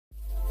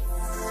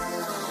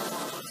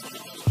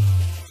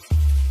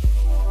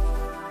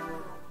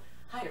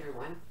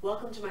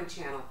welcome to my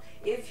channel.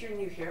 If you're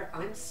new here,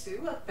 I'm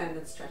Sue of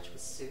Bendnstretch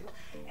with Sue,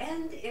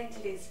 and in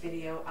today's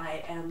video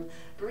I am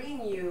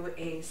bringing you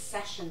a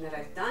session that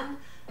I've done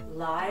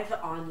live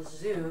on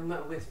Zoom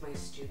with my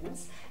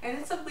students, and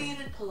it's a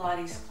weighted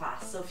Pilates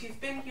class. So if you've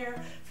been here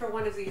for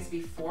one of these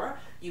before,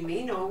 you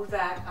may know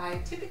that I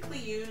typically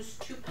use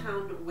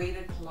 2-pound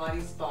weighted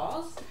Pilates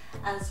balls,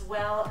 as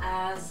well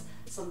as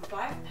some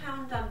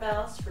 5-pound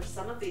dumbbells for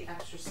some of the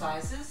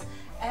exercises,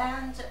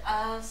 and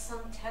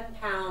some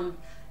 10-pound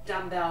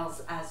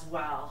dumbbells as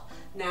well.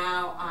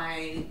 Now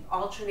I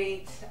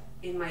alternate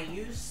in my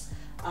use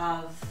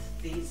of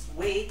these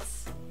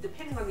weights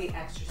depending on the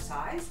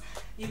exercise.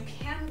 You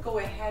can go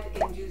ahead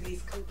and do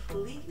these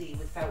completely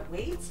without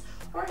weights,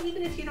 or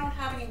even if you don't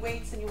have any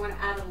weights and you want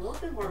to add a little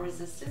bit more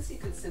resistance, you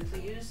could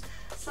simply use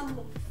some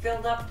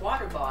filled up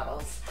water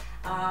bottles.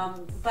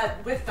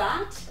 But with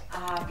that,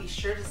 be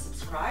sure to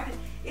subscribe. And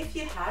if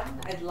you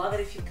hadn't, I'd love it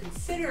if you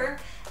consider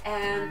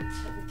and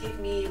give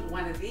me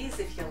one of these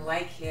if you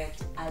like it,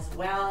 as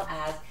well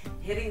as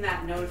hitting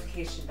that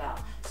notification bell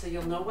so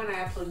you'll know when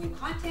I upload new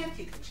content.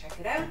 You can check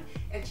it out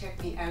and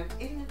check me out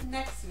in the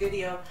next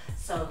video.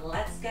 So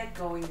let's get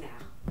going now.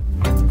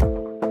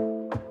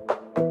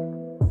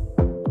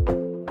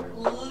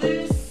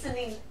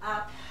 Loosening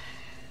up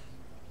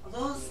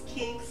those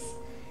kinks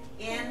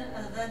in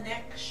the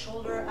neck,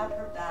 shoulder,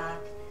 upper back,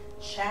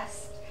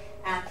 chest,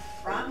 and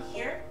from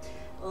here,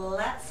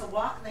 let's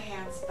walk the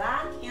hands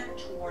back in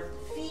toward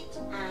the feet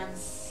and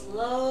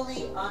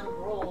slowly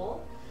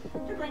unroll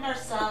to bring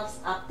ourselves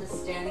up to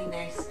standing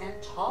nice and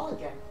tall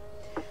again.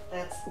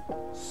 Let's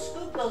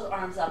scoop those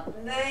arms up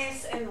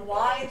nice and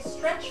wide,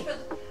 stretch for,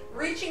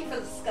 reaching for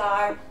the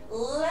sky.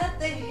 Let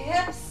the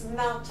hips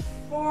melt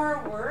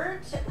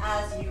forward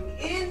as you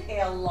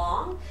inhale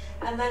long,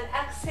 and then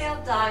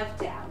exhale, dive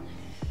down.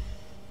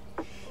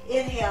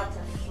 Inhale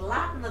to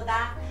flatten the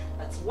back.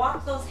 Let's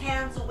walk those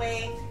hands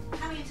away,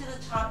 coming to the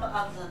top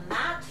of the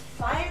mat,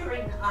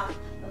 firing up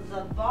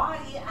the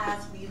body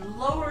as we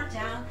lower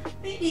down,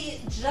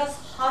 maybe just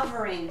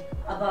hovering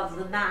above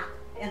the mat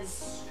and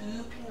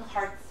scooping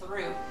hard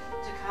through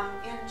to come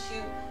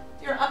into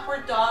your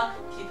upward dog.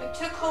 Keep it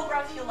to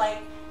cobra if you like,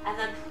 and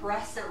then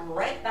press it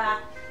right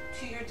back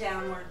to your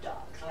downward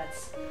dog.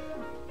 Let's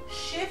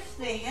shift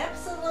the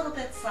hips a little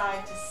bit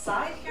side to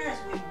side here as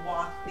we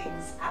walk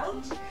things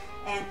out.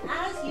 And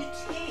as you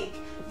take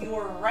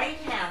your right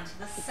hand to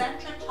the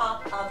center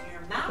top of your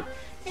mat,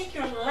 take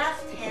your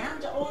left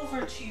hand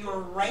over to your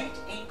right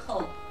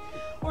ankle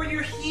or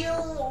your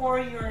heel or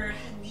your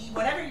knee,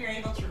 whatever you're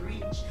able to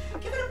reach.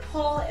 Give it a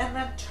pull and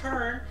then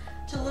turn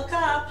to look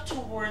up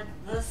toward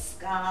the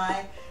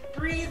sky.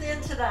 Breathe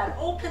into that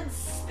open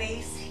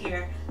space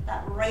here,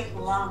 that right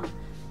lung,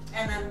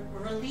 and then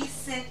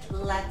release it.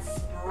 Let's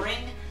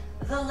bring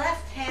the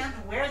left hand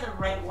where the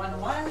right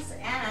one was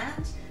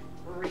and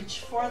reach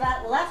for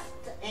that left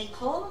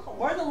ankle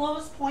or the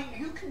lowest point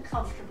you can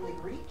comfortably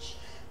reach.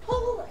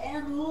 Pull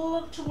and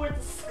look toward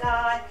the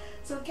sky.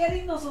 So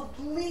getting those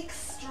obliques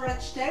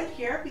stretched out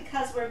here,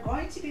 because we're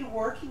going to be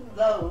working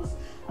those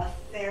a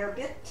fair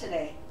bit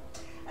today.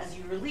 As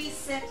you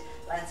release it,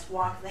 let's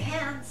walk the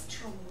hands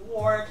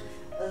toward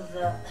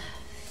the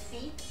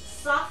feet.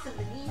 Soften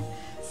the knees,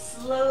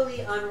 slowly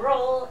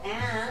unroll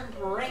and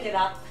bring it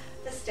up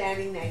to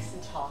standing nice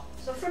and tall.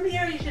 So from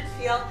here you should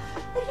feel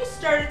like you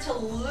started to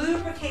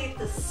lubricate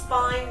the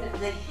spine,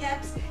 the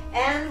hips,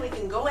 and we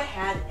can go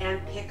ahead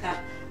and pick up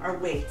our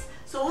weights.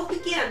 So we'll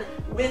begin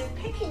with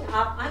picking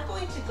up. I'm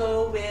going to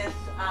go with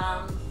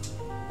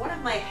one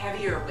of my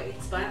heavier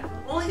weights, but I'm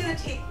only going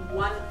to take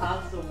one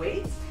of the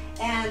weights,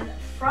 and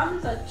from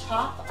the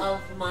top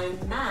of my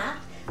mat,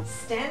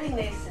 standing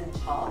nice and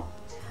tall,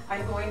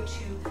 I'm going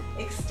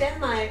to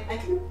extend I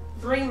can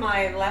bring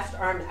my left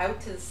arm out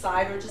to the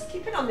side or just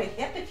keep it on the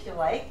hip if you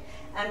like.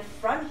 And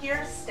from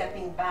here,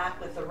 stepping back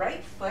with the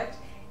right foot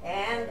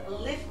and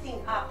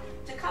lifting up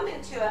to come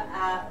into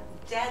a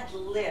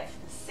deadlift,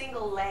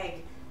 single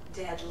leg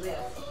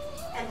deadlift,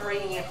 and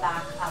bringing it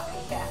back up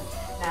again.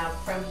 Now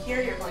from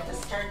here, you're going to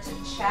start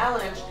to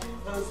challenge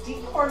those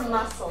deep core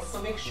muscles.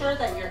 So make sure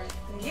that you're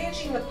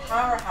engaging the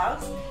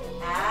powerhouse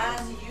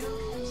as you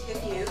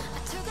continue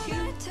to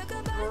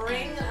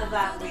bring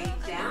that weight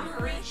down,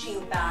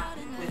 reaching back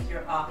with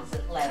your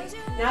opposite leg.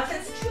 Now if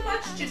it's too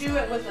much to do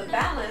it with a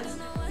balance,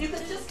 you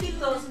can just keep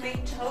those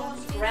big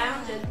toes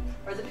grounded,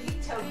 or the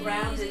big toe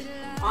grounded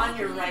on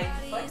your right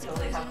foot. You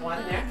only have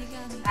one there.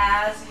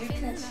 As you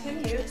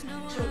continue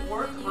to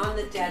work on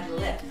the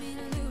deadlift.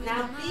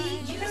 Now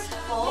be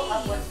mindful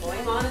of what's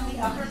going on in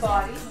the upper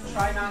body.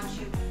 Try not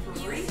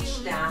to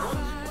reach down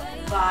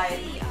by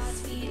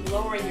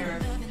lowering your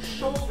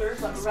shoulders,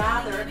 but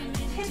rather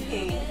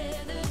tipping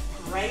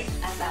right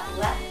at that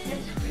left hip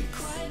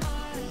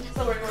crease.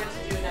 So we're going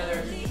to do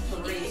another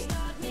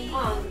 3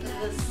 on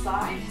this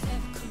side.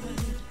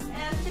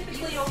 And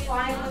typically you'll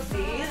find with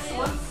these,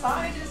 one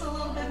side is a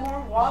little bit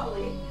more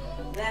wobbly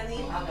than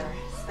the other,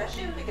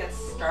 especially when we get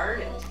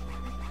started.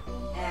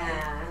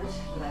 And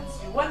let's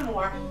do one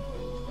more.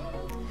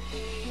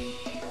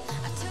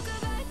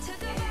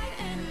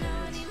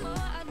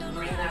 And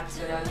bring that relax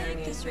it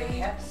underneath the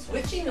hips.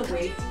 Switching the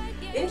weight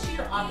into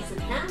your opposite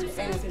hand,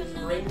 and you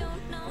can bring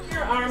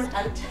your arm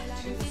out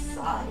to the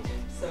side.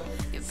 So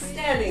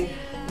standing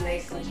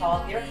nice and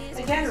tall here.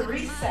 Again,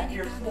 reset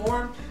your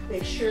form.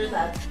 Make sure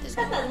that you've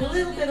got that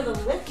little bit of a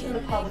lift in the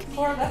pelvic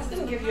floor. That's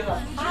going to give you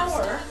a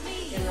power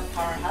in the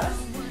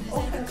powerhouse.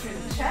 Open through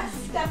the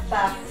chest, step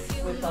back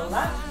with the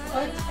left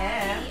foot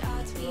and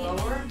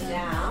lower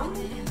down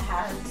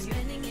as you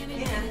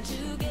hinge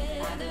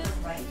at the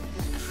right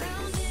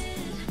crease.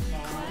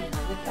 And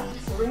with that.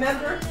 So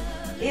remember,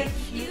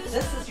 if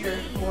this is your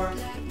more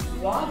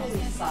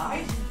wobbly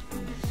side,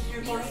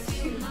 you're going to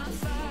keep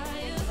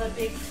the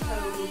big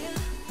toe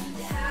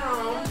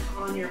down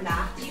on your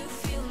mat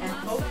and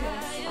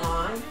focus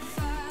on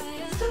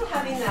still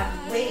having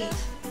that weight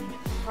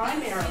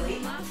primarily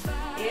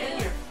in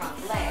your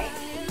front leg,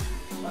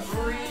 but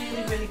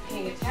really, really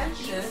paying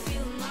attention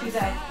to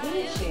that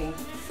hinging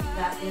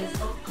that is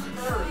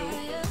occurring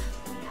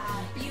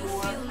at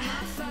your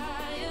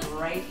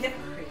right hip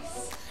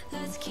crease.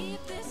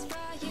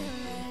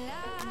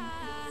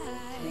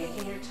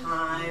 Taking your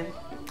time.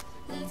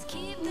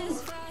 Definitely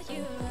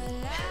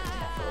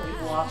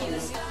walking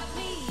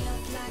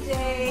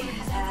today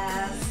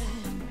as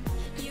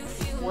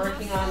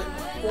working on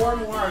 4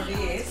 more of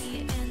these.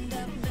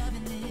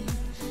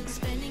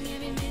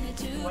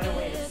 What a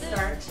way to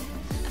start.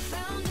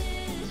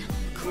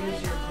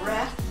 Use your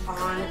breath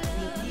on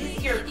the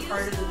easier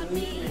part of the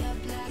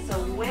movement. So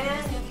when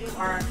you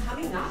are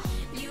coming up,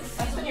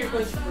 that's when you're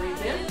going to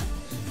breathe in.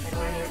 And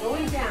when you're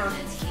going down,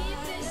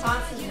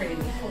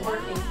 concentrating,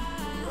 working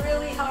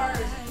really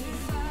hard.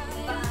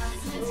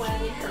 That's when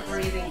you're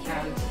breathing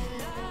out.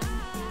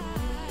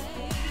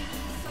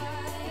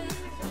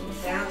 So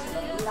down to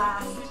the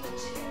last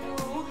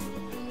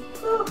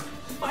 2. Ooh,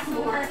 1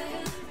 more.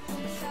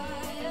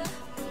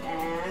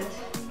 And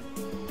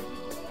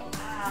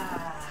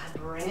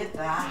bring it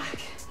back.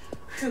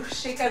 Whew,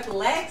 shake out the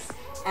legs.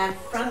 And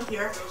from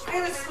here, I'm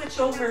going to switch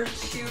over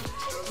to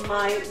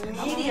my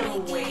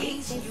medium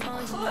weight. You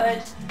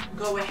could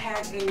go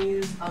ahead and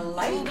use a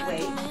light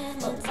weight.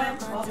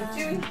 But what we're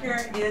doing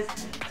here is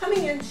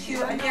coming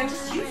into, again,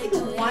 just using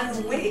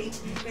one weight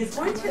is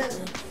going to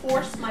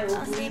force my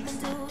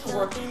obliques to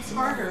work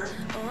harder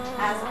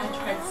as I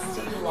try to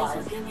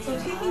stabilize. So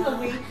taking the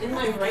weight in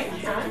my right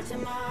hand,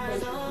 I'm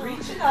going to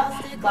reach it up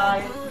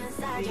by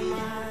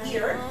the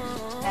ear,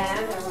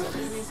 and I'm going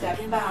to step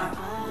back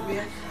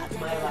with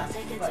my left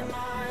foot.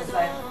 As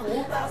I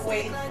hold that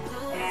weight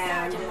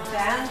and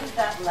bend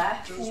that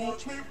left knee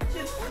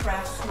to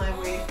press my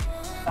way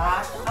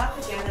back up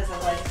again as I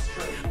leg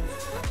straightens.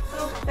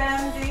 So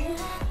bending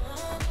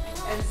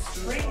and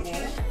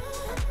straightening.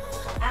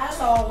 As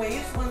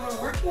always, when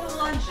we're working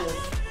lunges,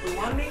 we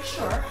want to make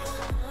sure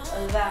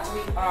that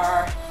we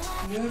are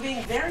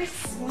moving very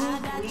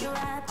smoothly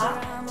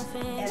up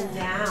and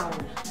down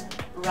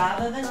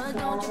rather than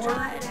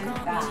forward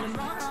and back.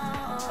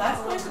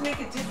 That's going to make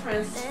a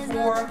difference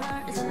for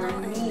your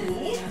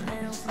knee,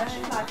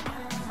 especially that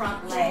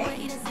front leg.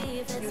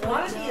 You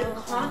want to be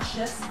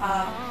conscious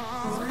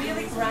of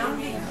really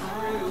grounding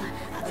through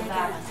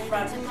that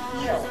front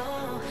heel,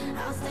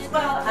 as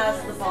well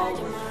as the ball of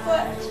the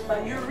foot,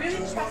 but you're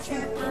really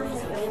pressing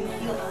firmly in the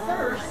heel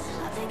first,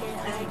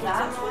 and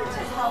that's going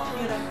to help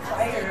you to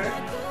fire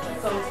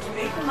those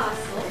big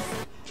muscles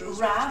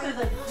rather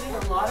than putting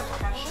a lot of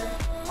pressure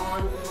on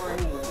your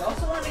knee. You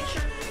also want to make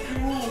sure your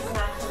knee is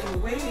not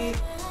coming way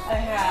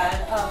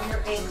ahead of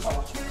your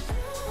ankle,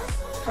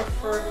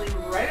 preferably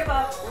right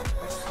above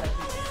or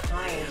slightly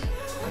behind.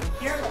 From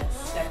here,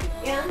 let's step it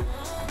in,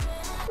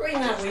 bring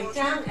that weight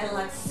down, and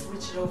let's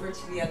switch it over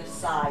to the other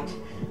side.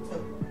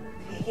 So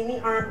taking the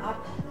arm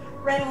up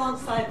right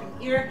alongside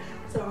the ear,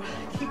 so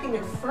keeping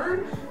it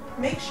firm.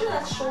 Make sure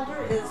that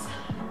shoulder is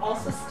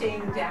also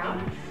staying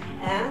down,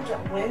 and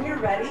when you're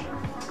ready,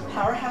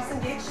 powerhouse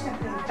engage,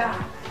 stepping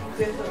back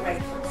with the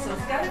right foot. So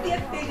it's got to be a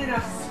big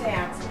enough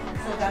stance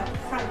so that the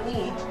front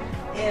knee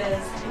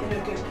is in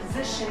a good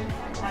position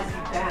as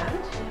you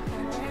bend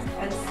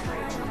and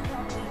straighten.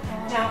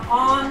 Now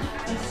on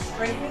the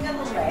straightening of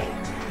the leg,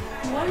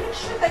 you want to make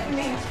sure that you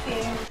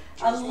maintain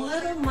a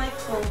little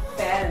micro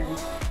bend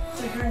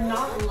so you're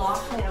not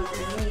locking out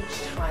your knee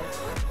each time.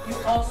 You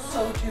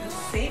also do the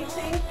same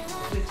thing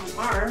with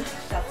the arm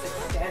that's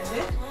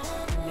extended,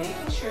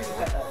 making sure you've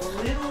got that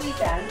little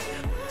bend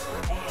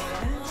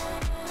and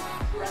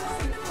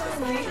pressing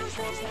firmly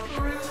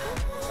through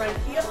front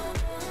heel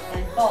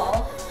and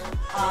ball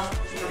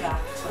of your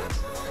back foot.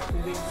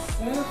 Moving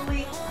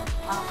smoothly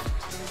up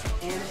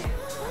and down.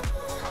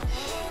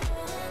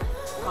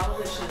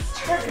 Probably should have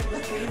started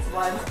with these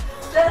ones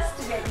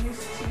just to get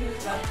used to the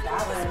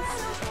balance.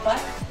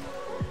 But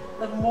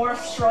the more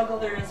struggle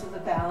there is with the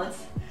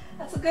balance,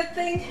 that's a good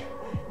thing. It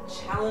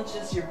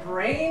challenges your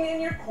brain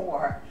and your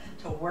core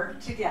to work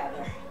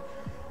together.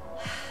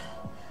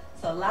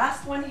 So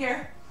last one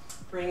here,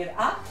 bring it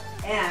up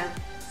and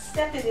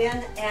step it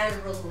in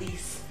and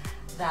release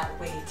that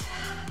weight.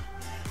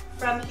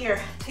 From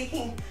here,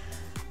 taking,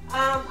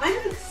 I'm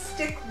going to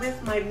stick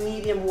with my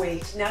medium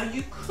weight. Now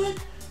you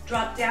could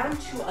drop down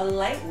to a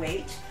light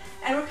weight,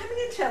 and we're coming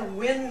into a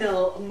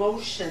windmill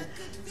motion.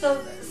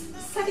 So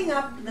setting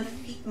up the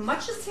feet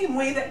much the same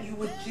way that you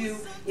would do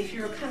if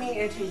you're coming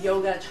into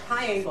yoga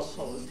triangle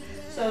pose.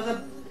 So the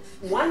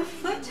one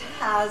foot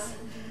has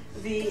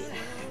the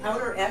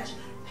outer edge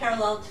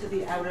parallel to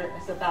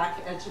the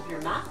back edge of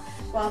your mat,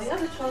 while the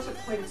other toes are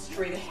pointed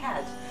straight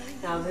ahead.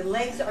 Now the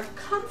legs are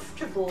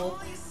comfortable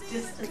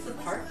distance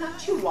apart, not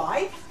too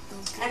wide.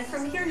 And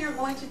from here you're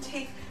going to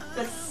take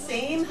the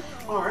same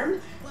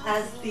arm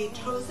as the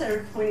toes that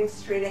are pointing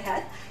straight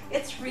ahead.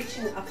 It's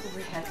reaching up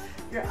overhead.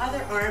 Your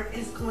other arm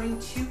is going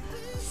to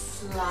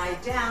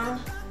slide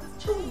down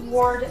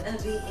toward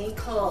the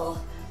ankle.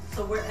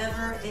 So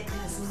wherever it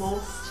is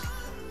most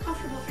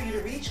comfortable for you to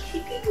reach,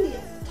 keeping the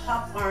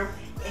top arm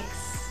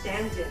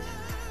extended.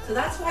 So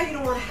that's why you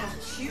don't want to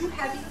have too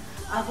heavy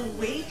of a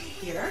weight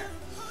here.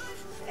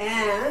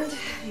 And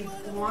you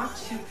want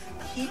to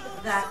keep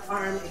that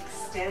arm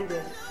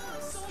extended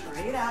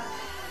straight up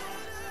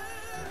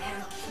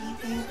and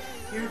keeping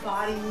your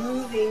body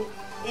moving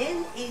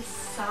in a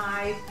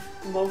side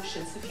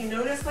motion. So if you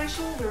notice my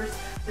shoulders,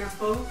 they're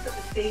both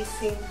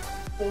facing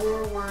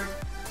forward.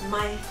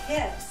 My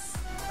hips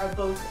are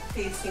both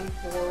facing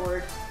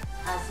forward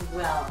as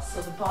well.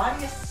 So the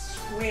body is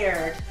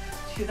squared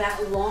to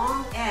that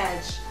long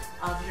edge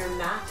of your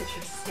mat if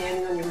you're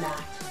standing on your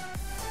mat.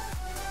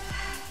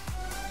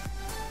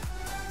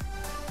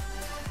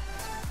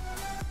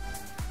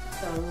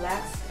 So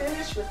let's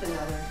finish with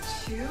another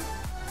 2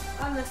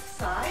 on the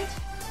side.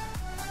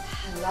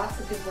 Lots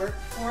of good work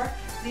for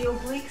the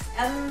obliques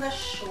and the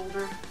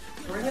shoulder.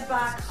 Bring it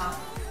back up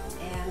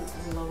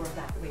and lower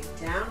that weight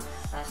down.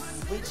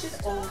 Let's switch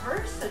it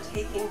over. So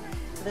taking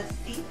the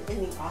feet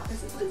in the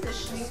opposite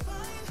positioning.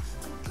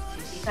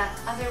 Taking that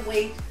other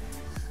weight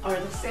or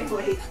the same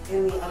weight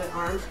in the other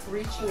arm,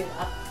 reaching it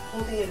up,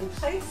 holding it in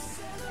place.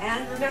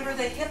 And remember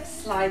the hip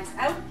slides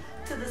out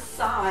to the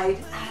side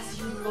as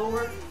you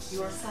lower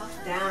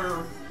yourself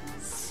down.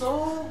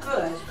 So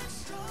good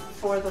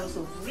for those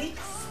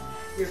obliques.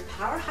 Your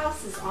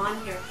powerhouse is on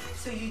here.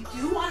 So you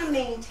do want to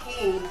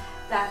maintain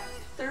that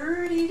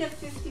 30 to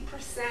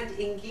 50%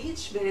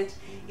 engagement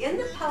in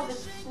the pelvic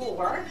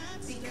floor,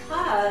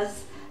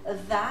 because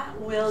that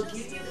will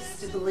give you the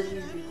stability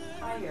you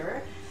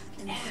require.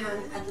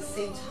 And at the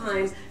same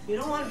time, you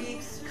don't want to be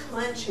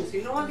clenching, so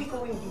you don't want to be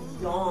going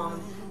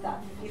beyond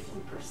that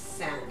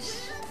 50%.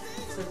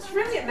 So it's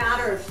really a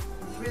matter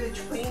of really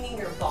training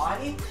your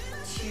body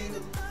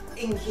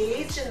to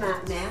engage in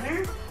that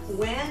manner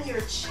when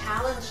you're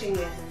challenging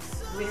it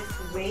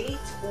with weight,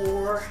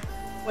 or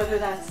whether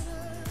that's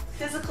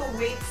physical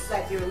weights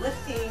that you're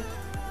lifting,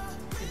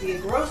 could be a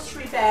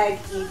grocery bag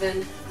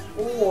even,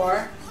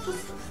 or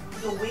just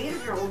the weight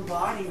of your own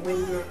body when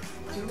you're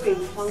doing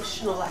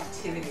functional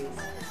activities.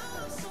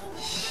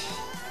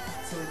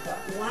 So we've got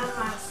one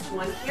last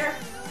one here.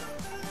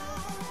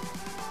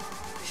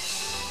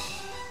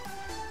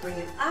 Bring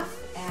it up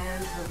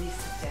and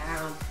release it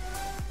down.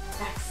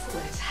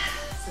 Excellent.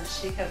 So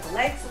shake out the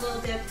legs a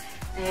little bit,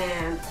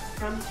 and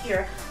from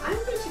here I'm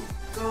going to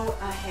go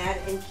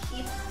ahead and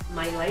keep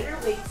my lighter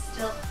weight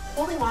still,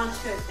 holding on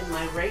to it in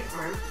my right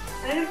arm,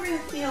 and I'm going to bring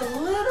the feet a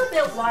little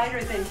bit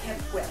wider than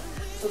hip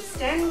width. So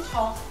standing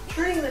tall,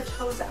 turning the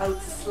toes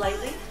out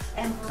slightly,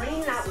 and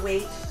bringing that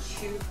weight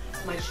to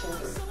my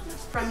shoulders.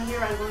 From here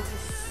I'm going to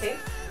sink,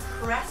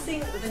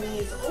 pressing the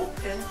knees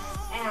open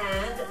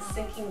and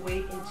sinking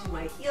weight into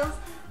my heels,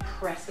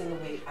 pressing the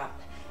weight up,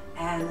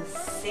 and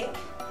sink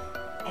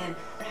and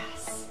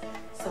press.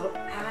 So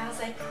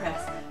as I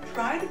press,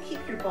 try to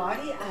keep your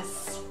body as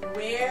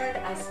squared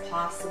as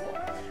possible.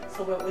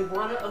 So what we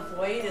want to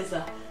avoid is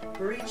a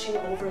reaching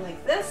over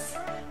like this.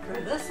 For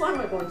this one,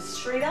 we're going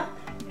straight up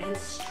and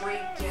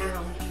straight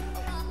down.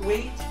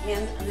 Weight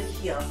in the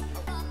heels.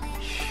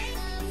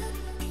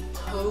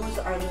 Toes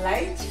are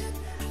light.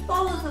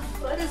 Ball of the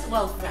foot is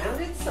well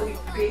rounded, so we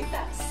create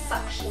that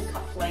suction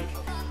cup-like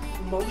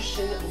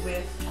motion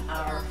with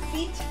our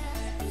feet.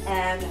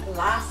 And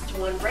last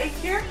one right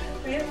here.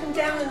 We're going to come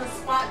down in the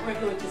squat. We're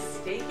going to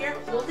stay here,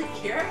 hold it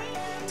here,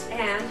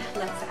 and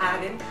let's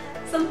add in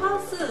some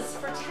pulses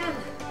for 10,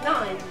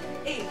 9,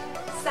 8,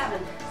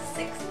 7,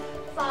 6,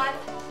 5,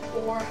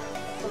 4,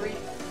 3, 2,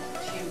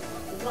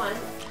 1.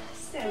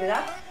 Stand it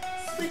up,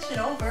 switch it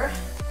over,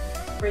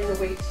 bring the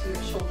weight to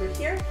your shoulder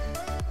here.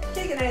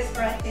 Take a nice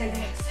breath in,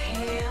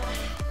 exhale,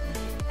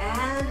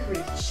 and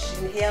reach.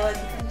 Inhale as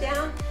you come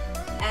down,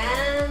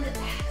 and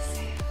exhale.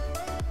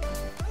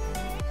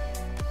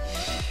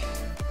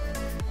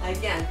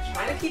 Again,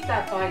 try to keep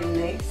that body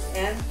nice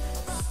and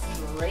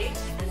straight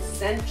and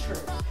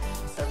centered.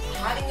 So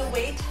having a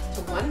weight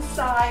to one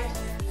side,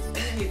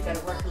 you've got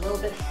to work a little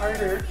bit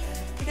harder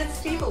to get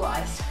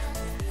stabilized.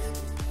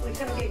 We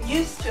kind of get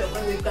used to it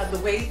when we've got the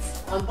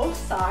weights on both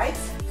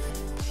sides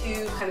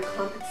to kind of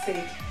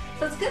compensate.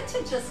 So it's good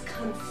to just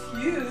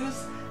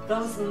confuse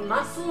those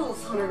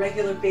muscles on a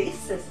regular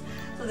basis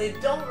so they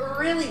don't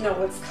really know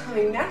what's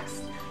coming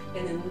next.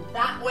 And in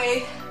that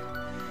way,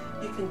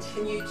 you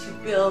continue to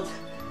build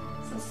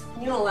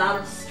some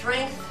unilateral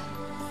strength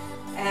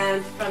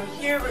And from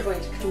here, we're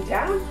going to come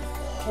down,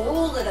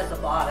 hold it at the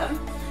bottom,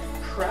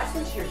 press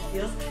into your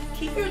heels,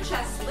 keep your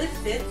chest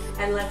lifted,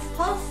 and let's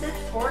pulse it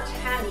for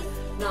 10,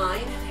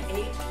 9,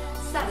 8,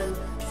 7,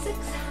 6,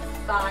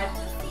 5,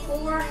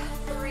 4,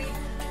 3,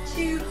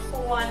 2,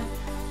 1,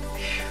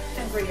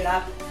 and bring it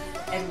up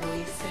and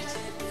release it.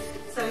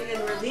 So you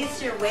can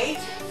release your weight,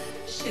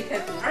 shake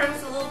out the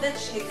arms a little bit,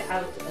 shake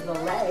out the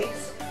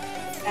legs,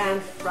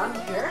 and from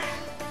here,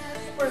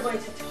 we're going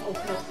to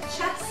open up the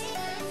chest,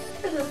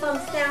 put the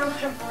thumbs down,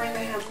 and bring the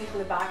hands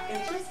behind the back,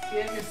 and just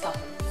give yourself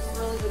a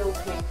really good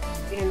opening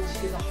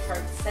into the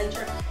heart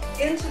center,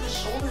 into the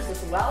shoulders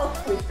as well.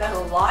 We've done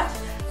a lot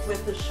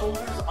with the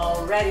shoulders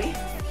already.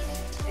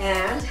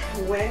 And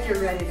when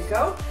you're ready to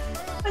go,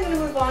 I'm going to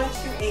move on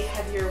to a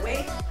heavier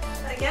weight.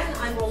 Again,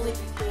 I'm only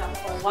picking up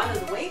one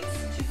of the weights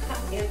to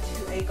come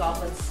into a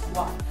goblet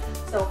squat.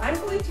 So I'm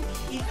going to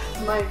keep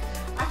my,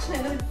 actually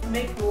I'm going to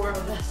make more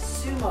of a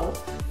sumo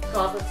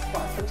goblet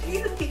squat. So I'm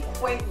taking the feet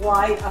quite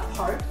wide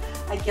apart.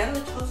 Again,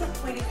 the toes are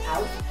pointed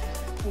out,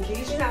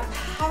 engaging that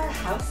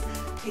powerhouse,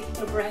 taking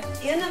a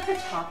breath in at the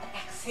top,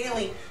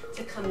 exhaling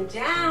to come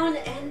down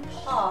and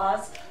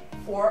pause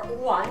for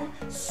 1.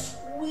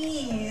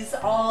 Squeeze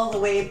all the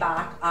way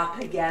back up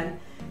again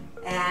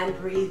and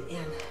breathe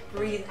in,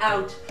 breathe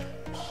out,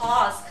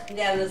 pause, come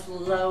down as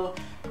low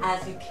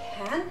as you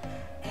can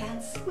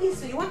and squeeze.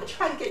 So you want to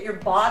try to get your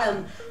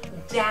bottom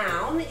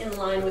down in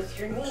line with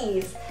your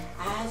knees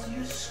as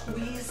you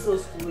squeeze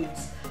those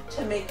glutes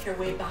to make your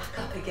way back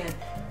up again.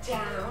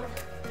 Down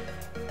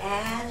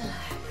and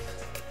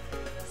lift,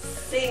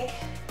 sink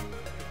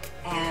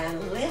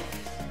and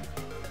lift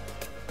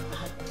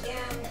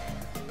again.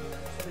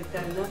 So we've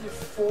got another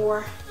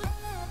 4.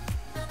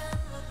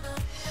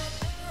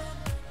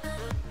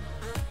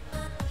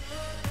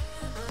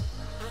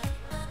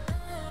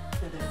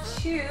 Another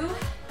 2.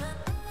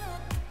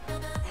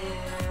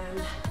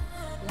 And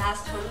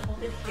last one,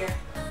 hold it here,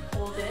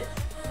 hold it.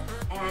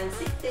 And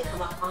see if they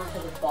come up onto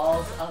the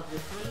balls of the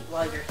feet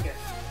while you're here.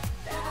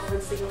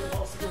 Balancing on the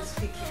balls of those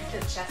feet, keep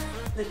the chest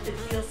lifted,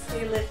 heels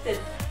stay lifted.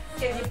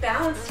 Can you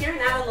balance here and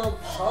add a little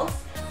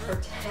pulse for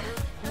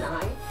 10,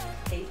 9,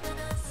 8,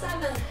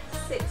 7,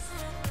 6,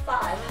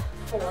 5,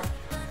 4,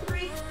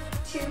 3,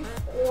 2,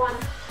 1.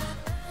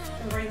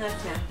 And bring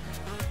that down.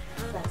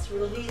 Let's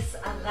release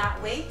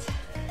that weight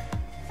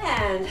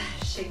and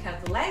shake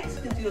out the legs.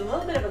 You can do a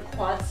little bit of a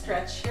quad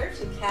stretch here. If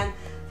you can,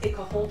 take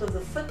a hold of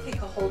the foot,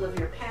 take a hold of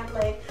your pant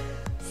leg,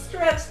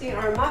 stretch the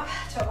arm up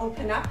to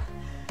open up,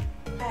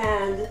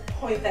 and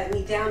point that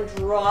knee down,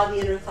 draw the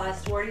inner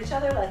thighs toward each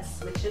other. Let's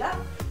switch it up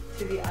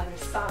to the other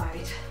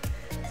side.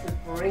 So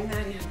bring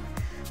that in,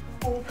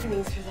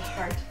 opening through the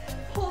heart.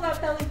 Pull that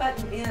belly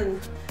button in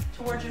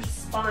towards your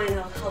spine.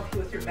 It'll help you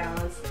with your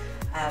balance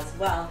as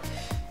well.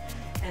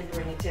 And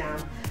bring it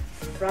down.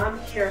 From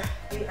here,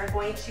 we are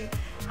going to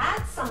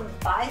add some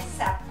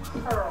bicep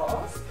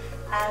curls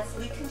as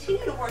we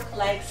continue to work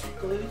legs,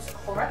 glutes,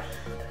 core,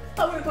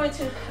 but we're going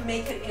to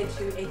make it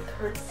into a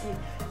curtsy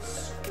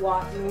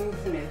squat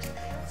movement.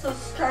 So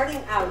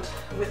starting out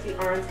with the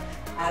arms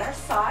at our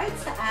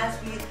sides as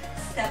we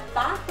step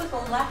back with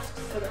the left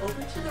foot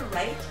over to the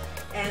right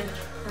and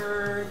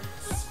turn,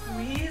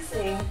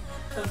 squeezing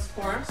those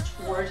forearms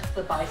toward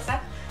the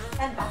bicep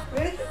and back. We're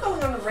going to keep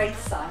going on the right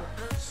side.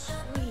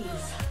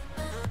 Squeeze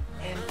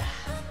and back.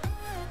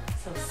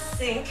 So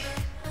sink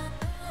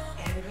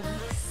and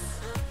release.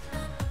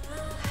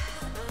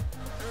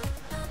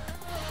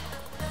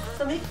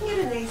 So making it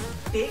a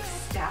nice big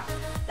step,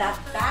 that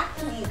back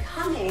knee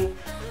coming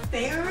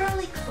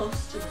fairly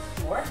close to the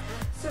floor,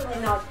 certainly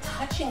not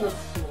touching the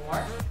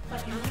floor,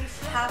 but you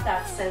just have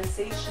that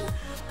sensation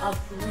of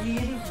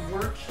really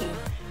working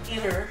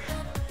inner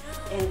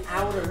and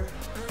outer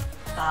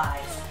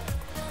thighs.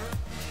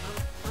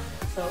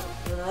 So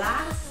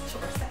last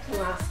or second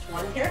last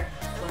one here,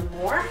 one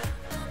more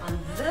on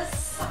this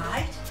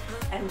side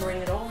and bring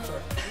it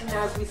over.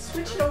 Now as we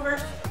switch it over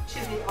to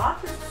the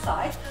opposite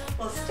side,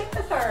 we'll stick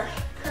with our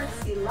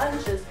curtsy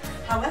lunges.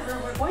 However,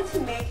 we're going to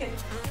make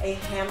it a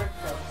hammer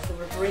curl. So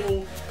we're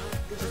bringing,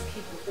 we just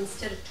keep,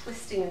 instead of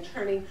twisting and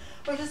turning,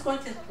 we're just going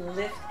to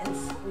lift and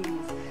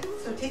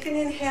squeeze. So take an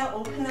inhale,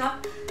 open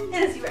up, and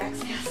as you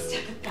exhale,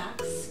 step it back,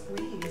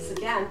 squeeze.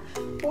 Again,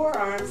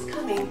 forearms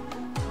coming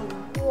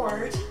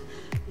toward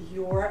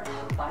your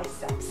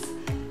biceps.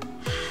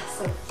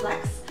 So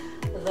flex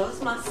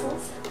those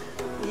muscles.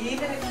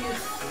 Even if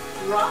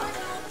you drop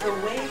the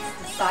weights,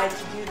 decide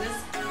to do this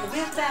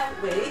with that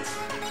weight,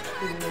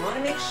 you want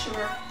to make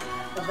sure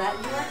that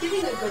you are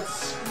giving a good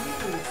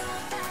squeeze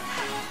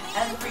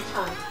every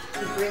time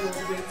you bring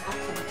those weights up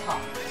to the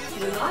top.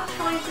 You're not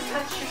trying to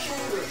touch your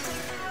shoulders.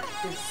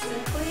 You're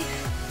simply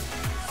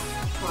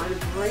trying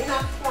to bring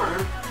that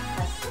form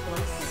as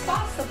close as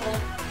possible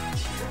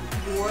to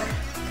your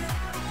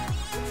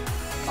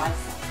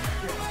bicep,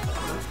 your upper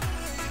arm.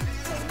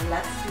 So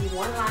let's do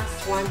one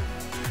last one.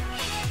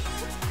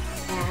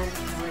 And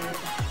bring it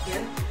back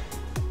in.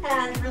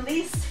 And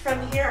release from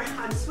here.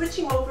 I'm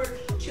switching over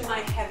to my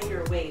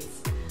heavier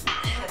weights.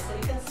 So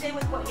you can stay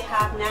with what you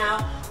have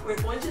now.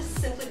 We're going to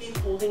simply be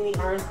holding the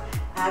arms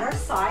at our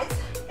sides,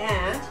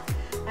 and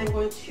I'm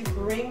going to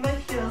bring my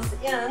heels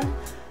in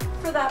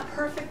for that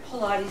perfect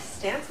Pilates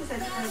stance as I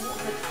turn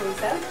the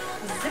toes out,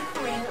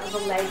 zippering the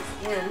legs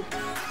in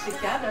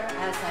together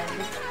as I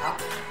lift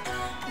up,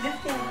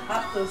 lifting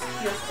up those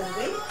heels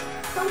away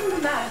from the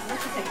mat as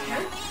much as I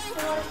can. I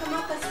want to come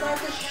up and slide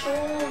the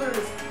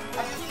shoulders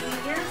up to the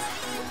ears,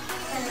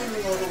 and then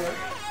lower.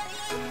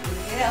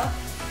 Inhale,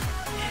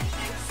 and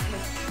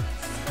exhale.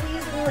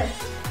 Squeeze and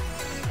lift,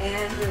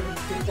 and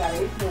release. We've got 8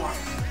 more.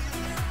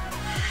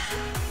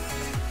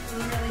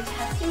 Really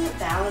testing the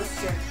balance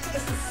here.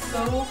 This is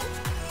so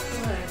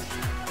good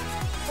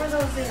for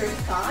those inner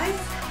thighs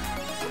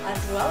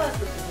as well as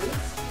the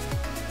glutes.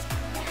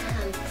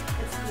 And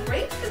it's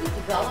great for the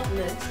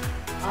development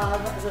of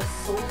the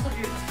soles of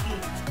your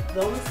feet,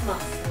 those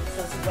muscles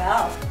as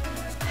well.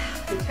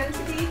 They tend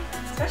to be,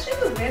 especially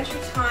in the winter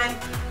time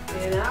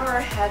in our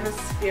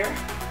hemisphere,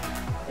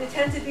 they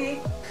tend to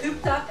be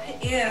cooped up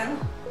in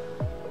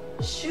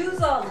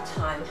shoes all the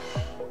time,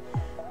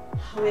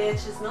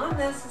 which is not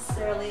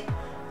necessarily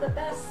the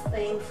best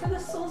thing for the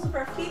soles of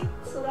our feet.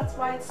 So that's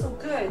why it's so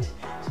good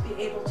to be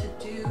able to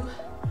do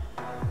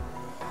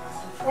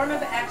some form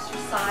of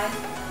exercise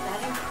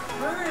that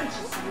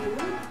encourages you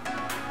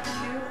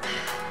to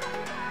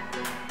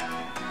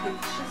take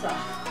the shoes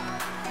off,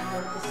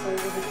 work the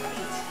soles of the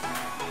feet,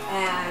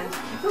 and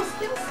keep those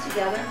heels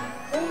together.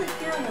 Hold it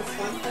here on this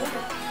one,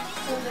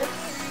 hold it.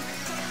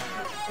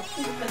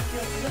 Keep the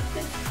heels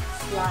lifted,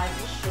 slide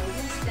the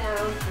shoulders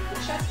down, keep the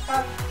chest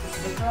up,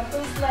 zip up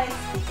those legs,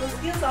 keep those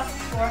heels off the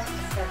floor.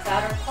 Let's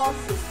add our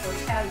pulses for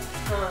 10, 9,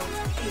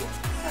 8,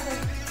 7,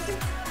 6,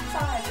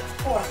 5,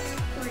 4,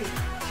 3, 2,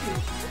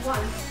 1.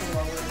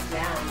 Lower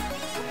down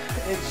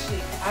and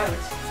shake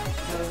out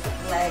those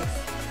legs.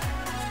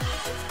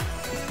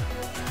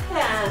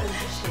 And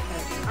shake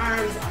out the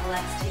arms.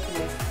 Let's take a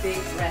nice big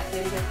breath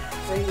in here.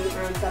 Bring the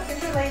arms up,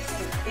 interlace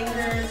the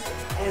fingers,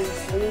 and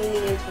just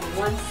leaning into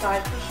one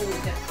side, pushing the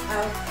hips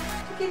out.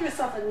 To give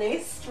yourself a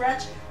nice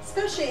stretch,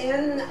 especially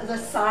in the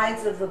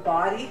sides of the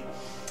body.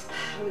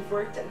 We've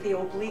worked at the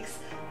obliques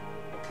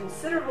a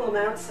considerable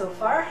amount so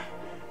far.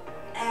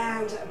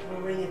 And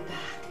bring it back.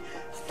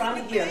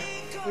 From here,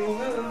 we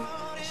move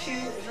to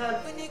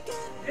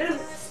we're going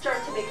to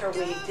start to make our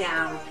way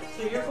down.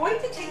 So you're going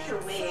to take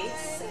your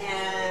weights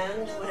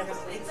and whatever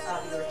weights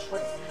of your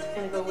choice. I'm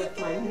going to go with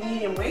my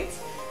medium weights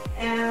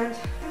and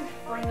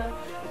bring them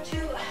to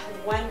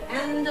one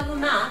end of the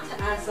mat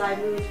as I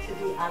move to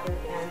the other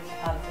end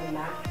of the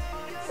mat.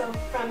 So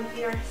from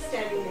here,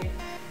 standing big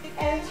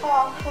and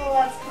tall,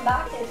 let's come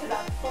back into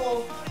that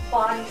full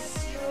body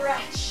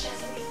stretch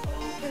as we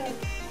open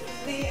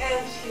the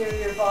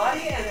anterior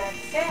body and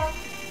exhale,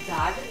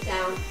 dive it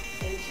down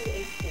into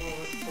a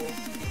forward fold.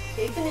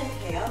 Take an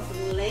inhale,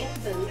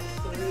 lengthen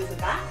through the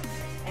back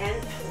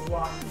and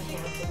walk the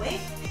hands away.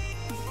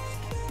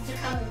 To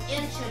come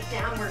into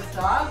downward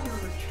dog,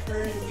 we'll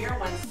return here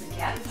once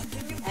again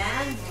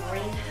and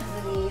bring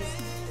the knees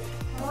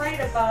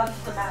right above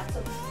the mat. So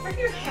bring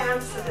your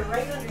hands so they're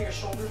right under your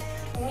shoulders,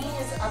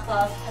 knees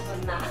above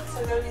the mat,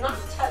 so they're not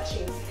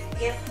touching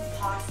if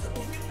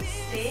possible.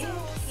 Stay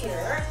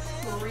here,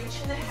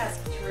 reaching the head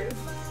through,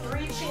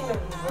 reaching the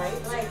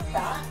right leg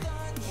back,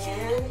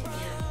 and in.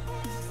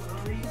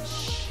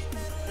 Reach,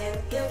 and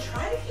in.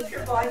 Try to keep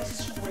your body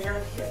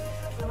square here.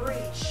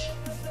 Reach,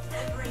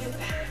 and bring it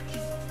back.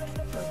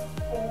 For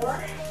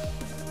 4,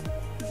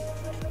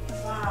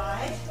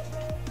 5,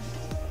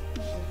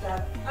 keep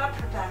that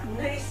upper back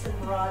nice and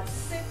broad.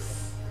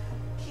 6,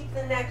 keep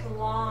the neck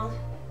long.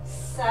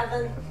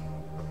 7,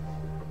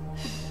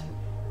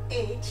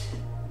 8,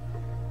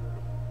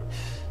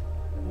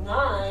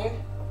 9,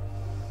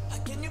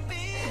 and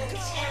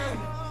 10.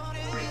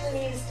 Bring the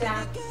knees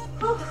down.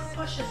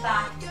 Push it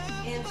back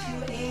into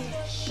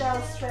a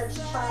shell stretch,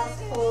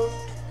 child's pose,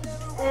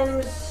 and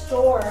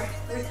restore,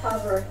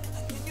 recover,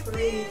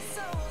 breathe.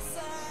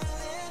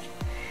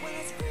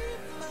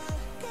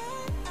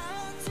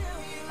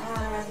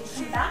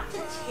 And back to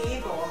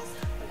table.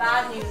 The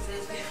bad news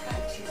is we've got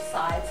 2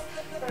 sides.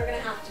 So we're going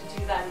to have to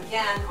do that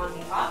again on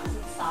the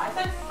opposite side.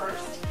 But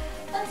first,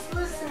 let's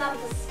loosen up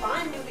the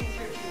spine, moving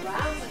through 2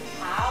 rounds of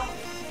cow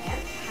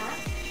and cat.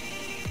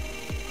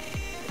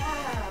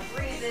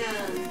 Breathe in.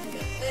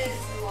 Take a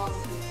nice long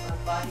through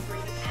front body.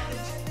 Breathe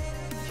out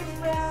to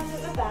round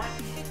at the back.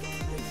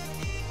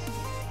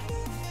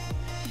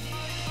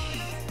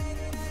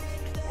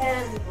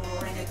 And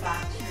bring it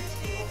back to your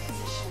table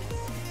position.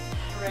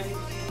 Ready to do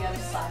the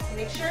other side. So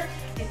make sure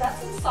you've got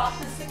some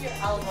softness in your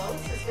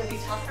elbows. It's going to be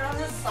tougher on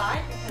this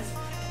side because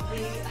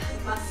the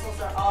muscles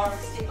are all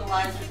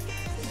stabilizers.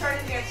 You're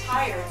starting to get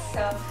tired,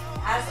 so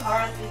as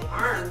are the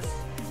arms.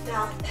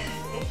 Now,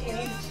 if you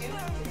need to,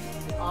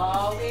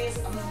 always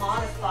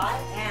modify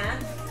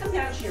and come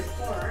down to your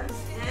forearms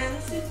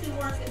and simply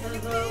work the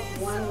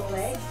one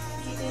leg,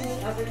 keeping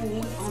the other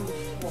knee on the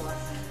floor.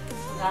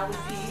 So that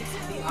would be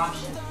the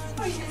option.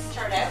 Or you can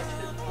start out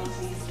with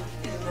both knees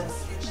lifted and then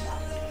switch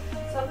that.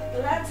 So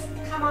let's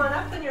come on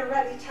up when you're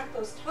ready. Tuck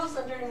those toes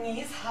under your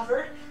knees,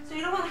 hover. So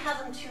you don't want to have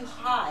them too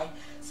high.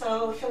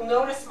 So if you'll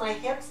notice my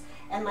hips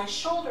and my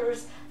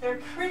shoulders, they're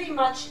pretty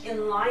much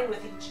in line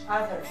with each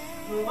other.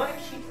 We want to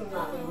keep them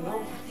that way. We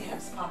don't want the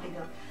hips popping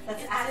up.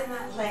 Let's add in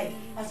that leg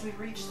as we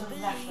reach the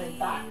left leg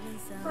back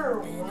for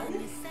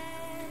 1,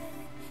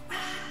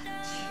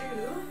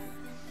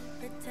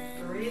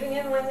 2. Breathing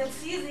in when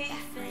it's easy.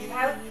 Breathe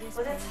out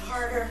when it's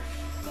harder.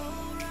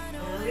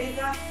 And we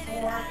got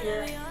 4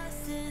 here.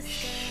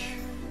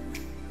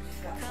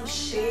 Got some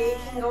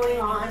shaking going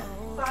on.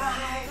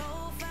 5,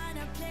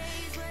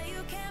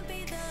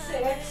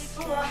 6,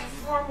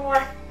 4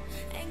 more.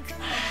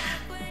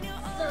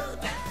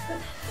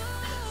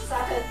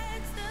 7,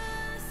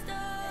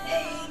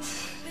 8,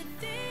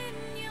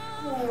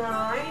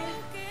 9.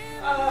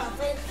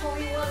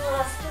 Thankfully, one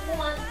last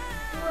one.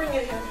 Bring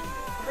it in.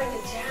 Bring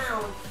it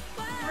down.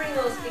 Bring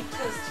those big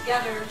toes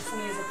together,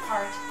 knees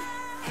apart,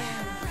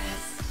 and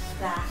rest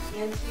back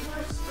into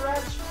your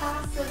stretch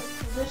passive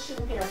position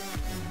here.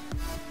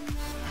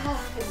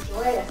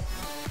 Enjoy it.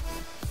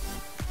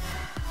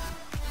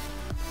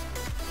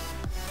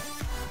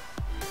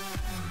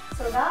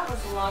 So that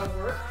was a lot of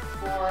work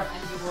for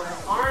your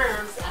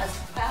arms as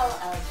well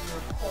as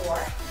your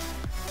core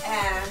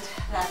and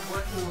that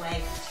working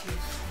leg too.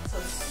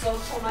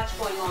 So much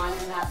going on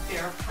in that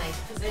bear plank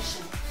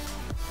position.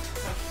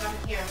 So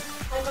from here,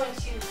 I'm going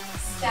to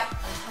step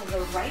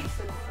the right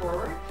foot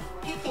forward,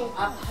 picking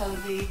up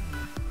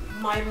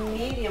my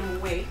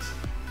medium weight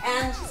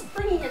and just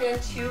bringing it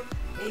into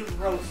a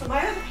row. So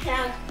my other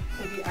hand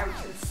will be out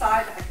to the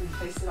side. I can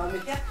place it on the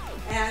hip,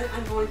 and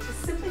I'm going to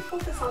simply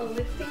focus on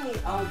lifting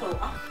the elbow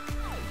up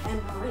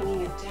and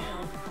bringing it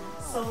down.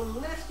 So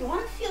lift. You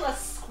want to feel a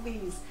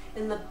squeeze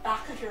in the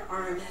back of your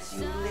arm as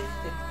you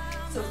lift it.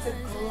 So it's a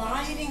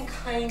gliding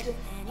kind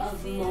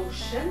of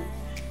motion.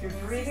 You're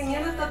breathing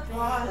in at the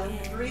bottom,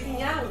 you're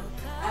breathing out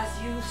as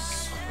you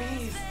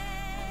squeeze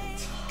at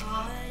the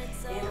top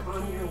and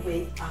on your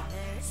way up.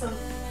 So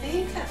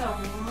think about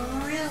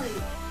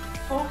really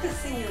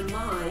focusing your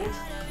mind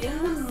in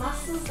the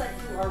muscles that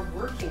you are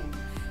working.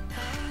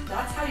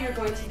 That's how you're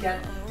going to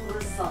get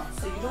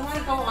results. So you don't want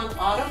to go on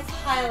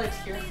autopilot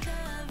here.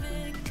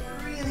 You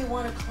really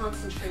want to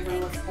concentrate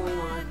on what's going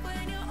on.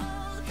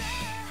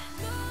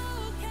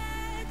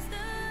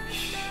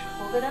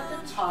 Hold it at the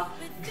top.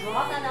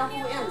 Draw that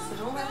elbow in, so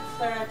don't let it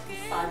flare out to the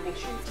side. Make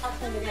sure you're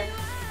tucking it in.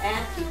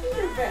 And keeping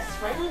your wrist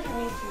right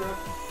underneath your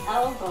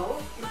elbow.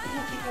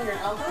 Keeping your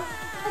elbow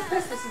as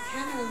best as you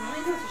can in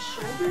line with the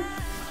shoulder.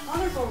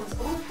 Collarbones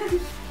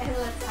open. And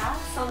let's add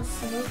some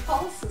smooth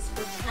pulses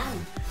for 10,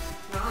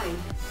 9,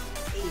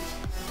 8,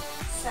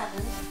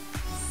 7,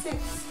 6,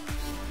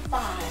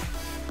 5,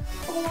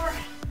 4,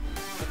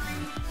 3,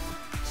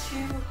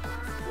 2,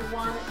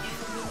 1. And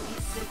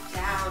release it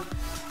down.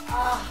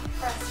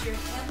 Press your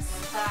hips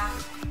back,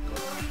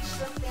 reach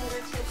the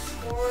fingertips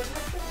forward,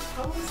 lift the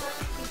toes up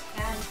if you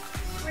can,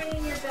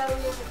 bringing your belly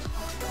over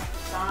top of that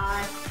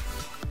thigh,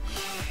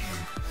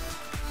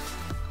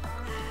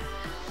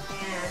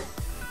 and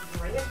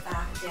bring it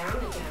back down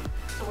again.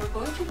 So we're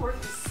going to work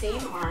the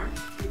same arm.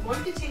 You're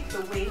going to take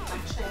the weight,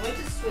 actually I'm going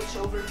to switch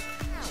over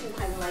to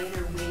my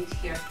lighter weight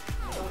here.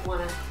 I don't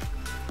want to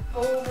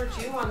go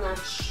overdue on that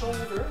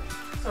shoulder.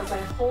 So as I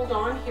hold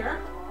on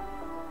here,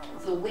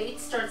 the weight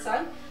starts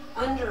out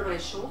under my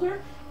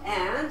shoulder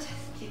and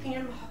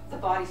keeping the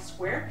body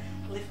square,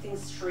 lifting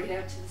straight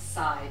out to the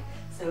side.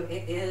 So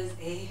it is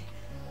a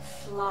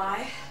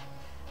fly,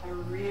 a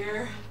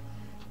rear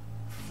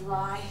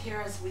fly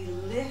here as we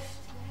lift,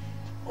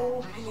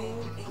 opening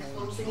and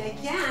closing.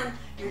 Again,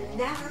 you're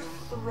never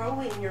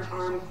throwing your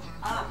arm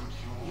up.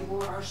 You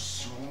are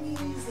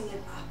squeezing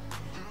it up.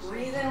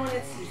 Breathe in when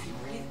it's easy.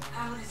 Breathe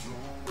out as you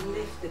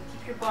lift it.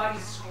 Keep your body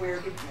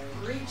square.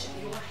 Reach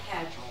your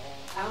head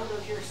out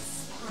of your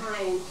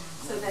spine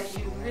so that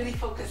you really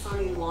focus on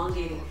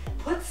elongating.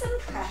 Put some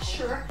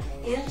pressure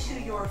into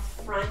your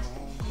front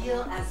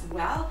heel as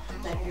well,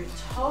 that your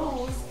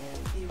toes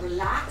be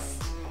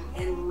relaxed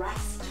and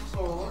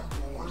restful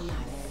on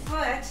that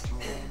foot.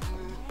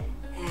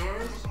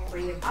 And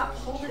bring it up,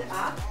 hold it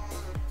up.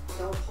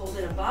 Don't hold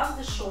it above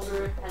the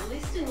shoulder, at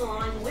least in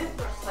line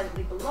with or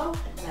slightly below.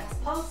 Let's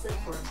pulse it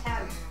for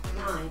 10,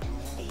 9,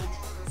 8,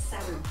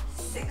 7,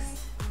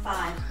 6,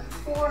 5,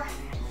 4,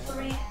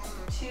 3,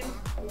 2,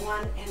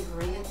 1, and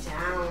bring it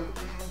down.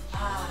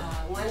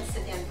 Once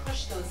again,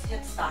 push those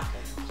hips back.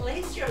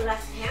 Place your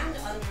left hand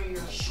under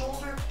your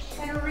shoulder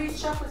and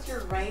reach up with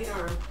your right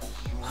arm.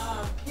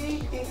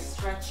 Big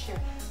stretch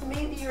here.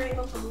 Maybe you're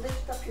able to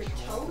lift up your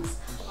toes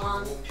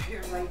on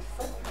your right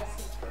foot,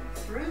 pressing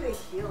through the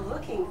heel,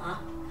 looking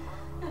up,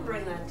 and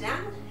bring that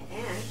down,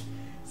 and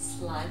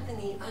slide the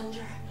knee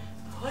under,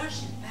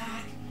 push it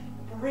back,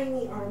 bring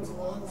the arms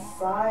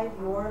alongside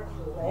your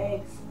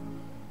legs,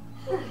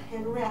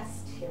 and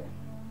rest here.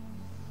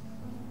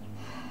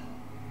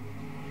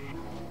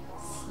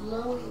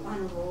 Slowly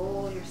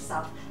unroll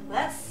yourself.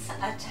 Let's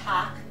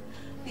attack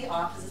the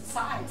opposite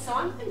side. So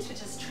I'm going to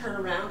just turn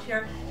around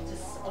here,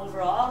 just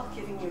overall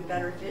giving you a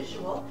better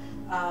visual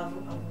of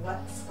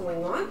what's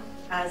going on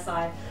as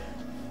I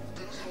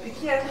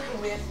begin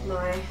with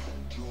my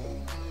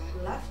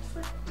left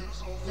foot.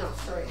 No,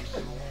 sorry,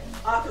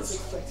 opposite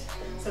foot.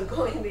 So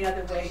going the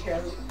other way here,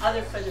 the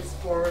other foot is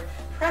forward,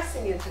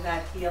 pressing into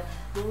that heel,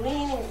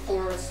 leaning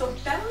forward. So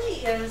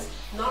belly is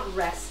not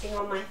resting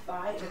on my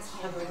thigh, it's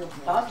hovering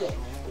above it,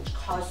 which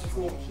causes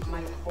me to keep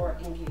my core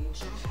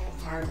engaged.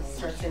 Arm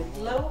starts out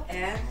low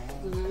and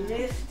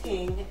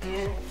lifting,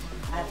 and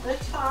at the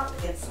top,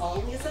 it's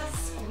always a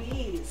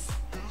squeeze.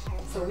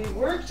 So we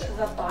worked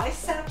the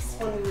biceps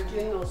when we were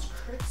doing those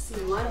curtsy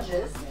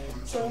lunges.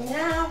 So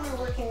now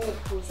we're working the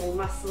opposing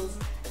muscles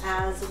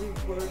as we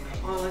work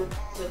on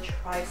the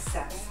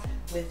triceps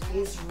with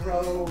these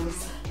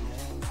rows.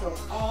 So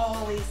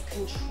always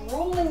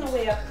controlling the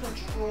way up,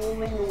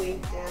 controlling the way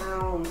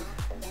down.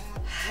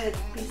 It'd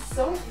be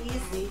so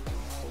easy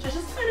to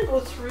just kind of go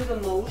through the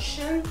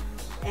motion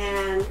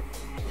and,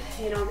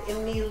 you know, it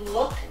may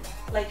look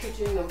like you're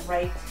doing the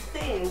right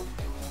thing,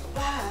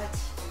 but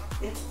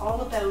it's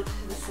all about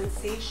the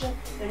sensation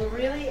and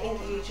really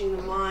engaging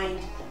the mind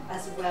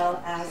as well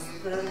as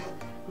the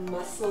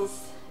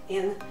muscles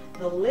in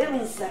the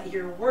limbs that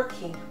you're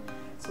working.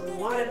 So we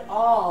want it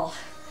all.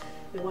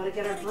 We want to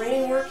get our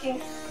brain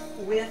working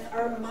with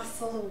our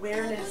muscle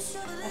awareness.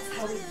 That's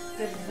how we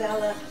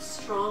develop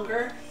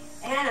stronger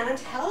and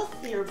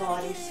healthier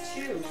bodies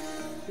too.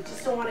 We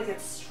just don't want to get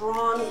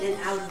strong and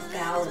out of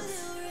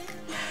balance.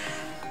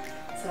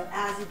 So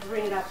as you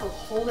bring it up, we'll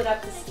hold it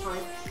up this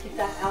time. Keep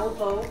that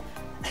elbow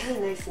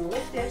nice and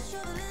lifted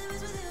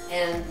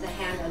and the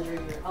hand under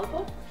your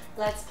elbow.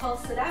 Let's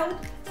pulse it out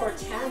for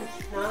 10,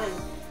 9,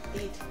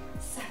 8,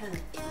 7,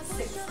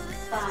 6,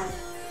 5,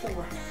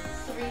 4,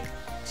 3,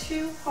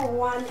 2,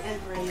 1,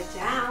 and bring it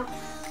down.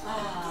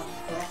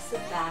 Press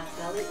it back,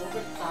 belly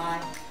over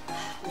thigh.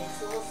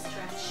 Nice little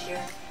stretch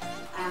here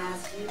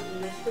as you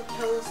lift the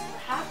toes,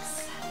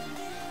 perhaps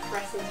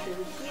pressing through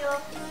the heel,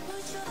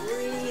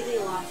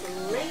 breathing lots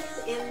of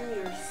length in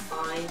your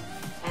spine.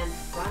 And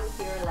from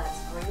here, let's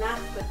bring that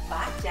foot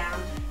back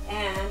down,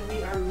 and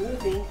we are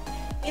moving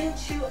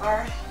into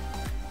our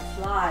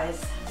flies.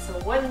 So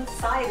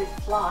one-sided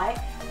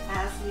fly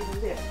as we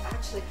lift.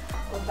 Actually,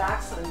 go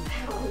back on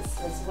balance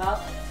as well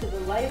to the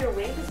lighter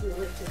weight as we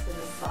lift it to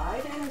the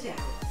side and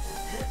down.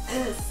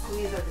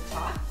 Squeeze at the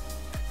top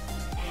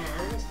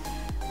and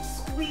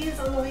squeeze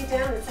on the way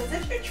down. It's as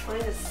if you're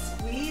trying to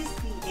squeeze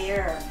the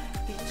air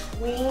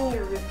between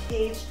your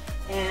ribcage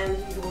and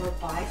your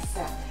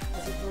bicep.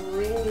 As you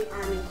bring the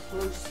arm in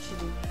close to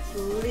you,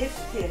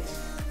 lift it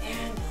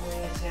and bring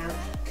it down.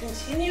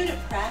 Continue to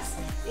press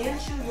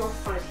into your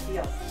front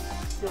heel.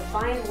 You'll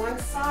find one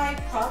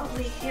side,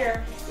 probably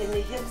here in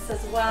the hips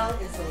as well,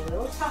 is a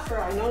little tougher.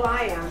 I know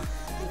I am.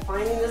 I'm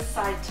finding this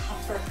side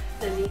tougher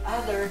than the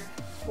other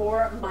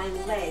for my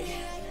leg.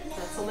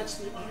 Not so much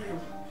the arm.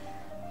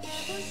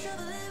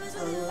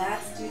 So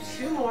let's do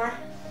 2 more.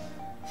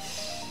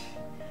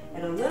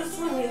 And on this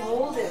one, we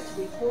hold it.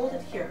 We hold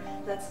it here.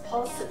 Let's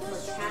pulse it for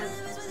 10,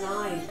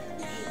 9,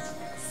 8,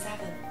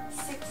 7,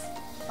 6,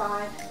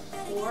 5,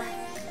 4,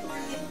 3,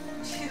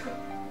 2,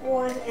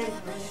 1, and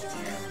bring it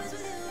down.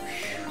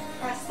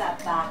 Press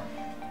that back.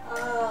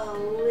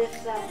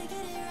 Lift that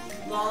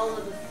ball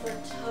of the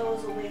foot,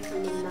 toes away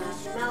from the mat,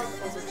 melt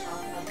over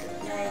top of the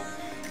leg.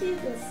 You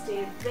can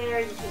stay there.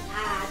 You can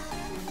add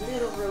a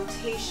little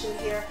rotation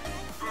here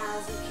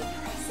as you keep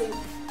pressing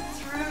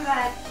through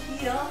that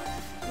heel.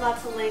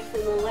 Lots of length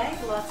in the leg,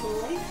 lots of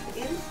length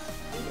in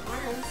the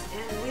arms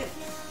and width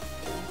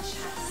in the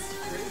chest.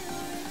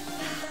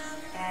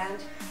 And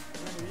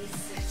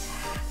release it.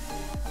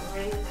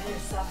 Bring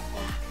yourself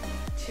back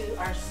to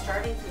our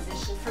starting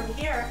position. From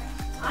here,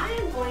 I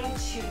am going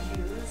to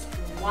use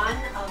one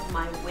of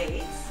my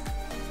weights,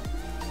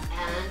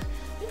 and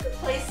you can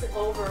place it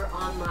over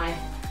on my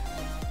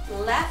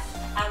left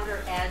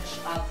outer edge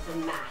of the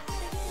mat.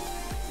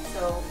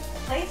 So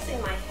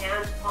placing my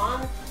hand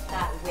on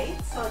that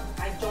weight, so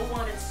I don't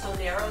want it so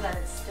narrow that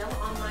it's still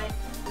on my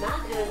mat,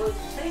 and I'm going to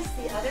place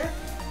the other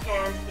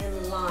hand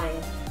in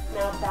line.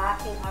 Now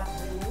backing up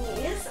the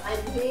knees, I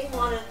may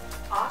want to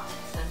opt,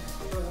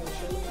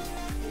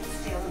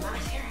 stay on the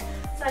mat here,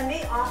 so I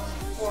may opt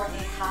for a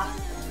half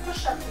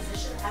push-up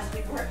position as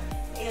we work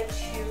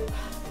into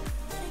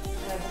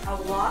a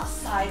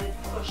lopsided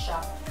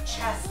push-up,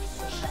 chest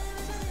push-up.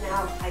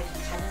 Now I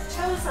tuck the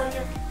toes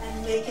under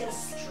and make it a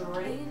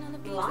straight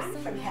line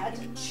from head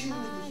to the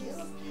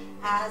heels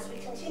as we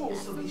continue.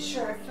 So be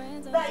sure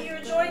that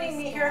you're joining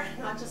me here,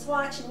 not just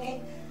watching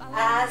me,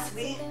 as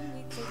we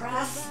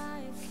press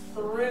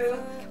through,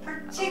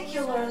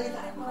 particularly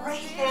that right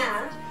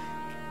hand,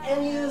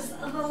 and use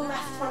the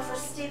left one for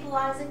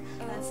stabilizing.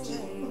 Let's do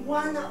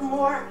one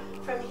more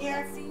from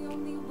here.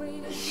 Bring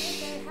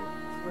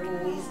the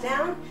knees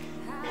down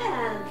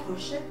and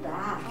push it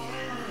back.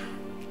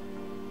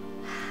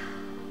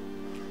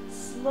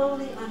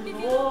 Slowly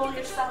unroll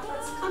yourself.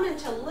 Let's come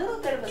into a little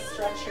bit of a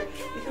stretch here.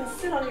 You can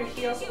sit on your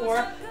heels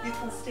or you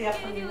can stay up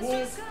on your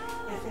knees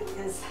if it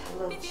is a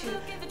little too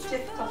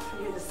difficult for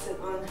you to sit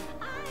on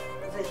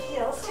the the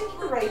heels. Take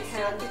your right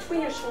hand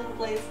between your shoulder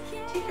blades.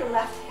 Take your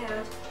left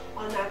hand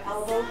on that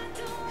elbow.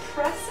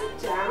 Press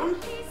it down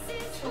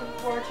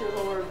toward your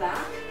lower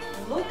back.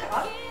 Look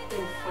up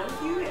in front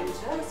of you and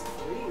just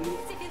breathe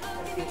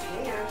as you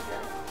can here.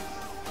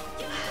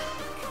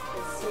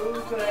 It's so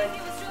good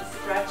to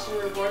stretch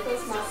and reward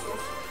those muscles.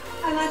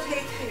 And then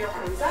take your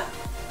arms up.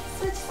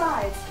 Switch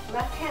sides.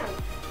 Left hand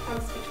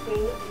comes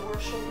between your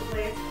shoulder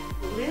blades.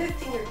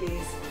 Lifting your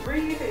gaze.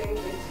 Breathing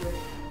into it.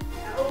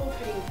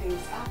 Opening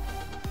things up.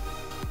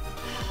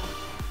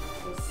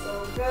 Feels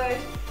so good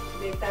to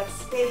make that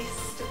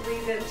space to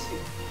breathe into.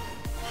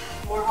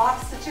 More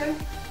oxygen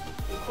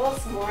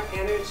equals more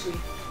energy,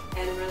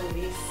 and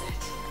release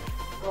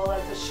it. Roll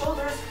out the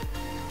shoulders.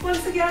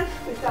 Once again,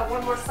 we've got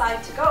one more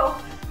side to go.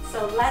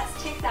 So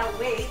let's take that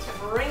weight to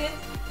bring it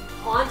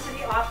onto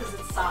the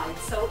opposite side.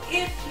 So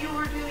if you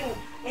were doing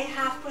a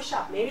half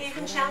push-up, maybe you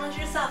can challenge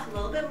yourself a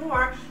little bit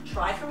more.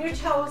 Try from your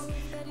toes.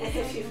 And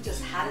if you've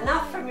just had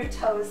enough from your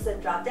toes, then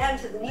drop down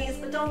to the knees,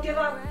 but don't give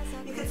up.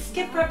 You could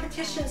skip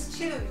repetitions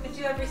too. You could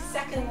do every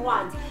second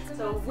one.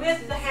 So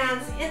with the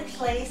hands in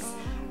place,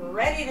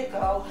 ready to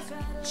go,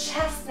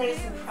 chest nice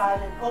and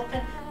proud and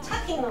open,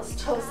 tucking those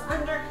toes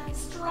under,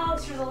 strong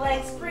through the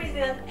legs, breathe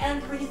in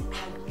and breathe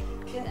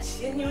out.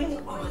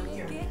 Continuing on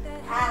here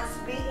as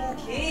we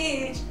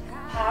engage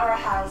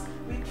powerhouse.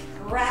 We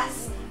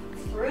press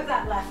through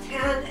that left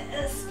hand,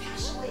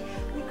 especially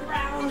we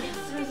ground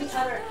through the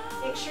other.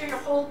 Make sure your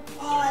whole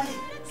body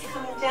is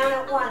coming down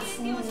at once,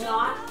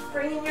 not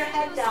bringing your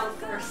head down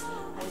first.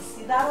 I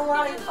see that a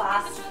lot in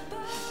class.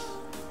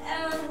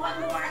 And one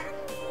more.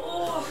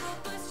 Oh.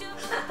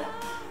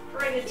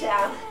 Bring it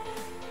down.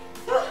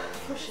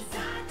 Push it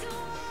down.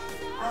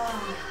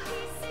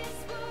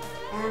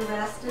 And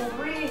rest and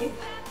breathe.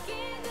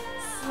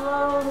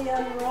 Slowly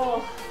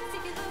unroll.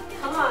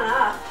 Come on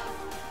up.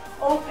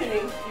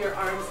 Opening your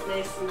arms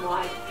nice and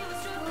wide.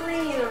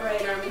 Bringing the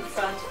right arm in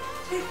front.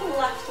 Take the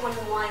left one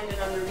and line it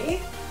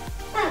underneath.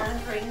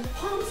 And bring the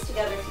palms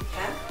together if you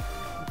can.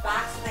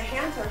 Backs of the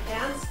hands or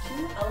hands to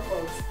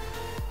elbows.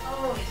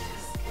 Oh, it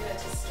feels good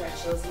to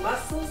stretch those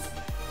muscles.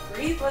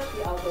 Breathe, lift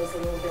the elbows a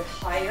little bit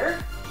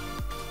higher.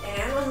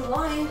 And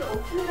unwind,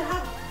 open it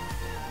up.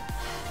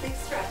 Big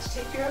stretch.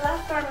 Take your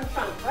left arm in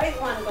front. Right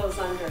one goes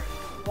under.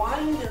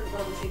 Wind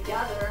them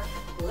together.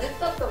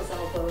 Lift up those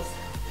elbows.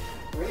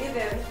 Breathe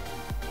in.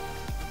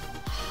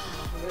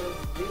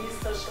 Release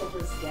those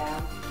shoulders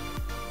down.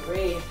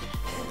 Breathe.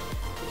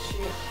 Make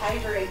sure you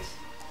hydrate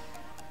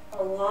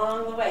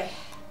along the way.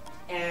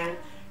 And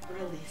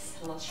release.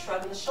 A little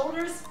shrug in the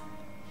shoulders.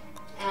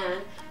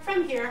 And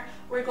from here,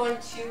 we're going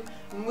to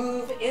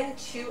move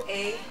into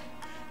a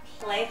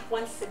plank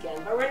once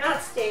again. But we're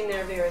not staying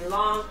there very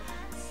long,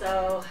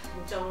 so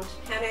don't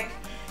panic.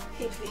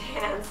 Keep the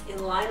hands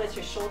in line with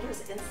your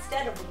shoulders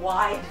instead of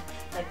wide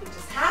like we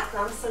just had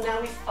them. So now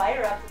we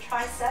fire up the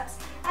triceps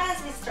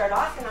as we start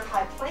off in a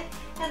high plank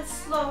and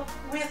slow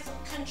with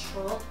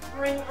control,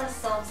 bring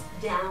ourselves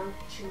down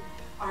to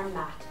our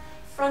mat.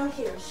 From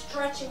here,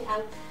 stretching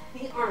out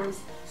the arms,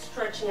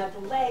 stretching out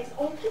the legs,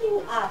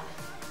 opening up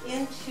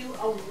into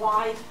a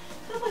wide,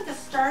 kind of like a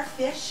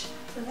starfish.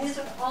 And these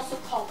are also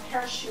called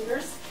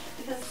parachuters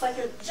because it's like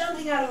you're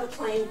jumping out of a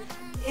plane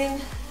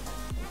in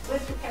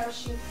with your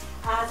parachute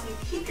as you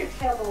keep your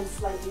tailbone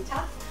slightly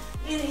tucked.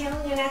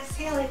 Inhaling and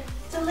exhaling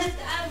to lift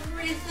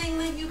everything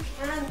that you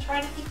can.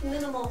 Try to keep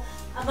minimal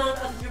amount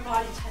of your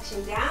body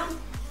touching down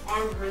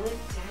and bring it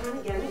down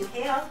again.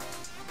 Inhale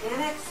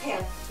and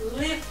exhale.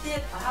 Lift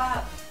it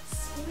up.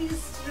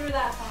 Squeeze through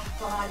that back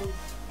body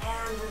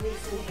and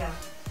release. Inhale.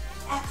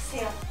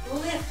 Exhale.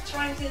 Lift.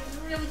 Trying to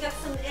really get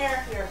some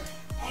air here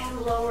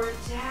and lower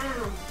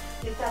down.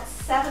 We've got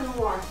 7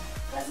 more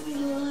as we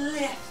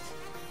lift.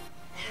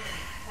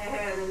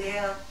 And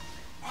inhale.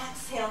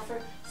 Exhale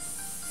for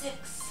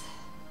 6.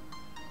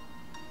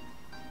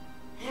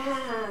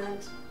 And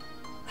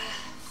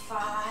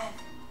 5,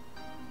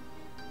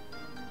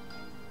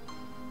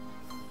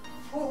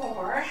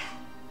 4,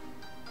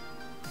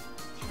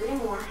 3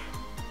 more,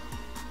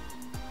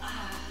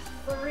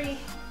 3,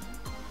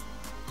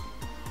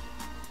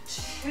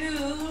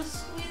 2,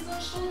 squeeze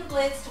those shoulder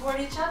blades toward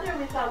each other.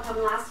 We've got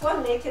one last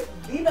one, make it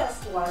the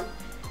best one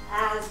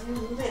as you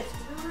lift,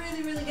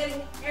 really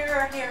getting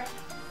air here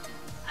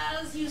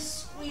as you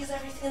squeeze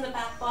everything in the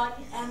back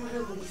body and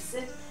release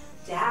it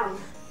down.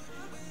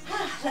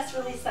 Let's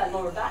release that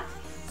lower back.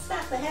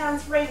 Stack the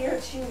hands right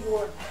here to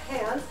your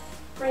hands.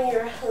 Bring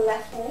your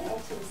left knee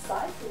out to the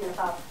side for your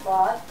half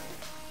quad.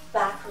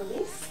 Back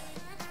release.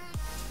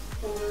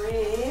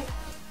 Breathe.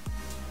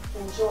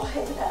 Enjoy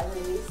that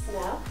release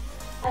now.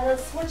 And then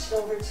switch it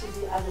over to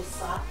the other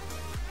side.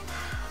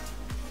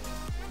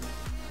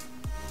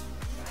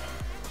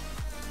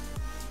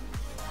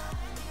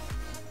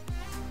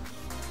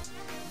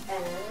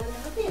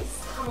 And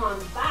release. Come on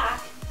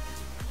back.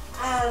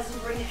 As you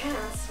bring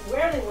hands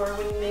where they were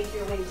when you make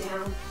your way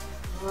down,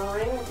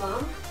 bring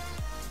them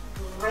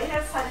right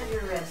outside of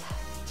your ribs.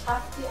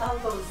 Tuck the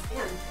elbows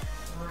in.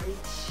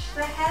 Reach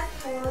the head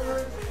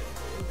forward.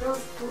 Those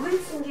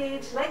glutes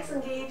engaged, legs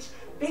engaged.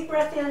 Big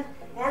breath in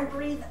and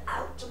breathe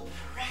out to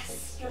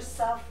press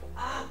yourself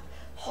up.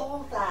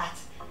 Hold that.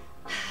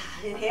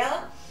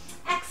 Inhale,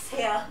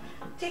 exhale.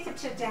 Take it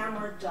to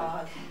downward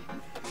dog.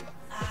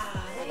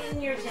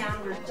 In your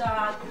downward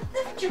dog,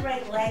 lift your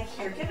right leg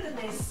here. Give it a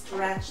nice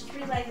stretch.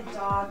 Three-legged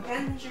dog.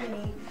 Bend your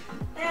knee.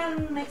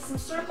 Then make some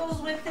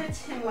circles with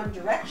it in one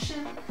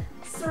direction.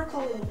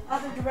 Circle in the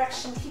other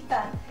direction. Keep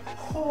that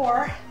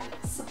core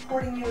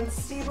supporting you and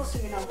stable so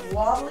you're not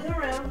wobbling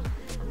around.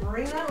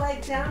 Bring that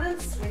leg down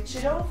and switch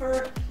it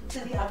over to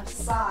the other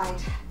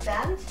side.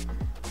 Bend,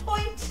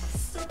 point,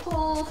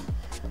 circle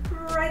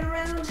right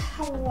around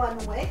one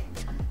way.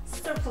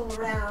 Circle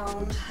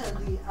around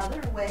the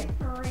other way.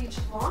 Reach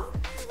long.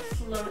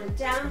 Float it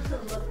down to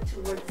look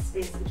toward the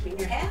space between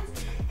your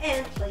hands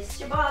and place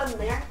your bottom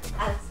there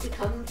as we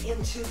come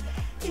into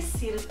a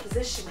seated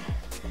position.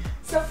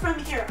 So from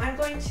here, I'm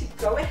going to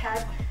go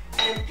ahead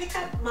and pick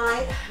up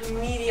my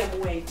medium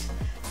weight.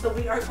 So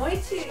we are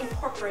going to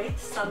incorporate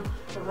some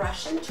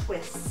Russian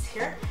twists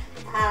here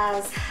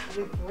as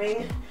we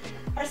bring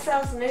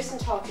ourselves nice and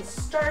tall to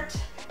start.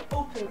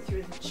 Open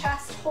through the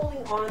chest,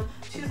 holding on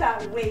to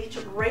that weight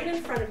right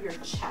in front of your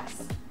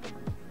chest.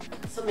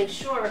 So make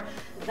sure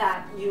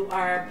that you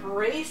are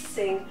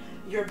bracing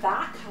your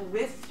back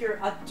with your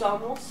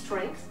abdominal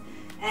strength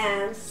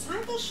and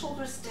slide those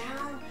shoulders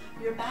down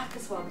your back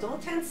as well.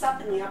 Don't tense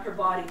up in the upper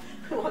body.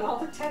 We want all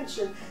the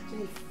tension to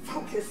be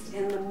focused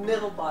in the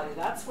middle body.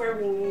 That's where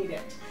we need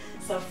it.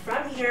 So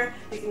from here,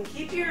 you can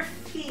keep your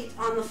feet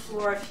on the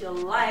floor if you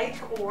like,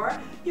 or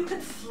you can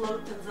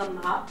float them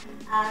up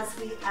as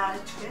we add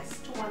a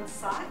twist to one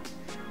side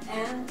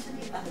and to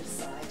the other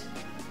side.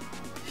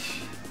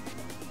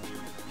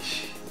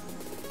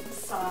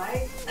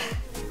 Side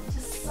to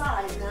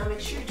side. Now make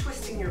sure you're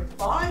twisting your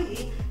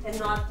body and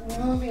not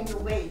moving the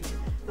weight.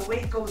 The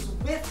weight goes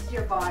with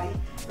your body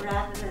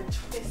rather than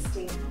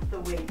twisting the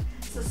weight.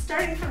 So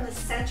starting from the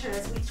center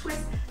as we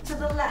twist to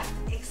the left,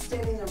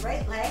 extending the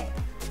right leg,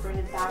 bring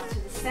it back to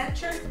the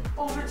center,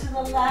 over to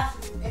the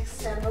left,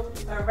 extend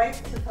the right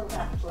to the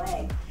left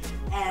leg,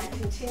 and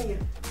continue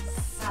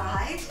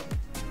side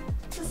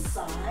to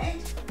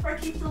side, or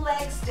keep the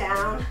legs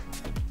down,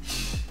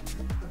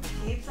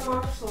 or keep them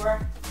on the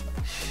floor.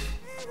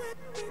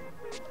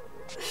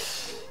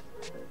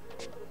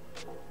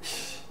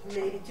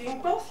 Maybe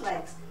doing both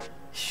legs.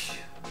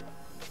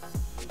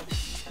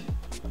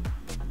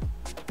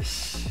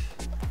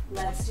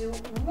 Let's do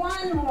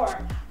one more.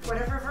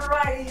 Whatever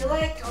variety you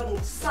like on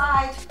each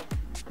side.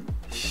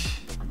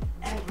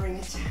 And bring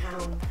it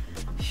down.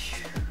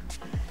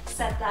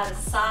 Set that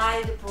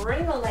aside.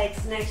 Bring the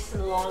legs nice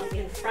and long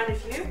in front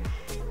of you.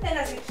 And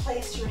as you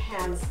place your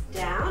hands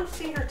down,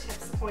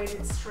 fingertips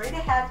pointed straight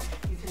ahead,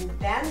 you can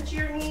bend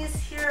your knees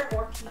here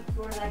or keep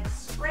your legs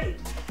straight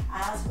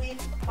as we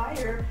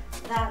fire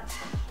that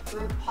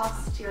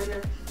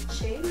posterior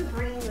chain,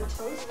 bringing the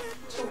toes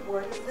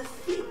toward the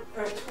feet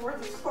or toward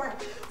the floor.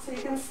 So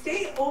you can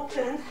stay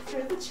open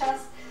through the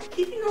chest,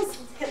 keeping those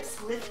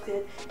hips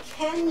lifted.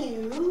 Can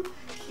you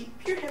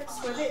keep your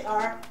hips where they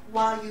are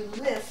while you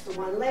lift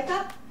one leg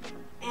up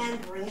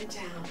and bring it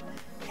down?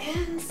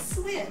 And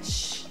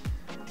switch.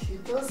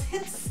 Keep those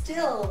hips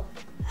still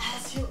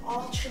as you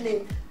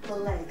alternate the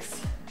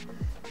legs,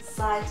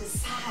 side to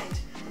side.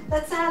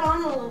 Let's add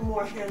on a little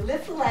more here.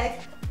 Lift the leg,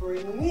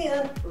 bring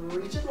it in,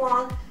 reach it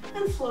long,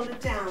 and float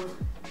it down.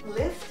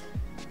 Lift,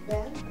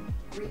 bend,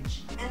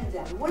 reach, and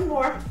down. One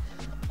more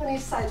on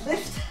each side.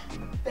 Lift,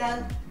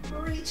 bend,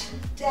 reach,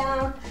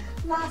 down.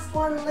 Last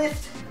one,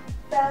 lift,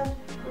 bend,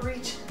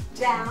 reach,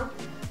 down.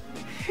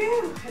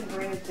 Whew, and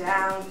bring it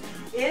down.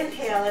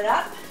 Inhale it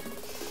up.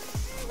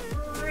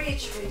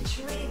 Reach, reach,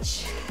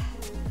 reach.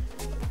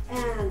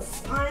 And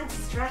spine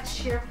stretch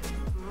here.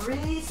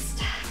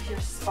 Restack your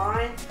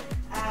spine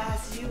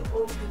as you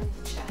open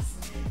the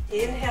chest.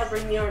 Inhale,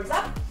 bring the arms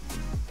up.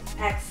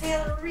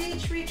 Exhale,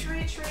 reach, reach,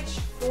 reach, reach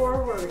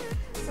forward.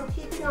 So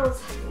keeping those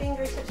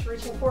fingertips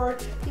reaching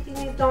forward, keeping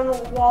the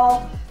abdominal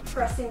wall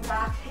pressing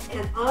back,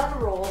 and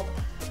unroll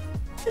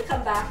to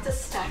come back to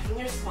stacking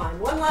your spine.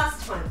 One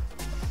last time.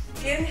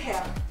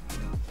 Inhale.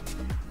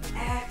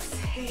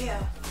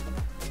 Exhale.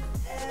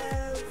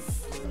 And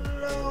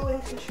slow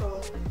and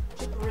control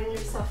to bring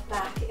yourself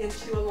back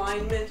into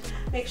alignment.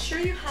 Make sure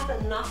you have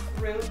enough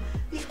room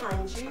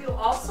behind you. You'll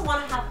also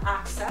want to have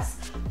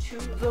access to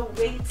the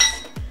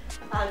weights,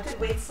 good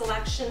weight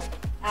selection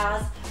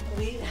as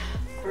we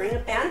bring a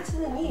band to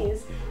the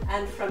knees,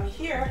 and from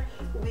here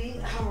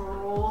we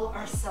roll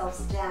ourselves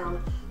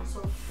down. So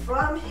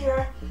from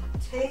here,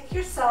 take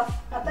yourself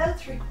about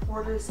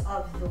 3/4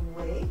 of the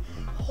way,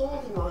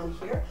 holding on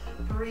here,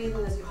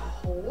 breathing as you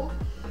hold,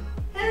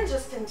 and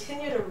just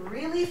continue to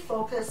really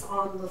focus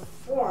on the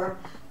form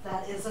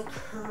that is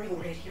occurring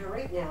right here,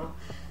 right now,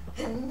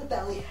 in the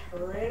belly,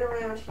 right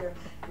around here.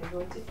 You're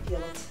going to feel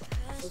it.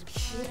 So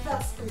keep that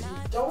squeeze.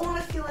 You don't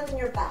want to feel it in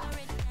your back.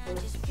 You want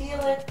to feel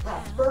it,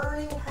 that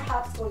burning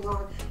perhaps going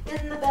on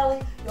in the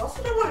belly. You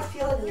also don't want to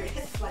feel it in your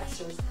hip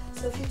flexors.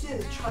 So if you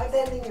do, try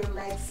bending your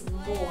legs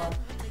more.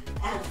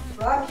 And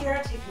from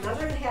here, take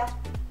another inhale.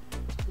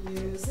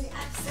 Use the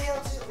exhale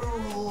to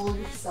roll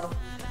yourself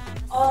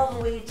all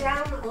the way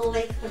down.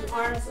 Lengthen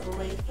arms,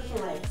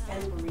 lengthen legs,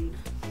 and breathe.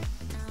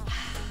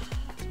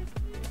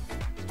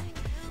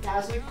 Now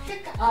as we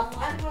pick up,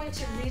 I'm going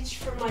to reach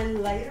for my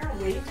lighter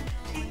weight,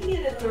 taking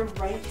it in the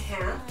right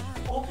hand,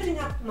 opening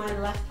up my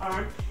left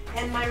arm,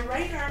 and my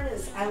right arm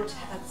is out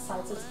at the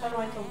side. So it's kind of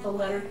like the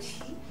letter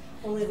T,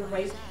 only the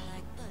right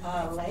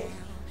leg,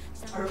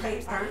 or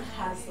right arm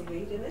has the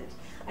weight in it.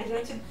 I'm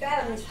going to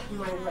bend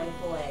my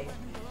right leg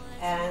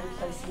and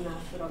placing that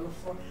foot on the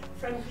floor.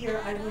 From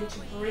here, I'm going to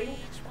bring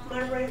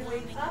my right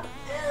weight up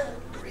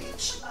and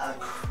reach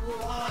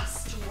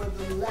across toward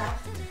the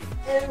left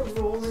and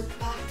roll it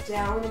back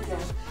down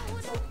again.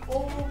 So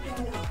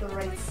opening up the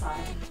right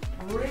side,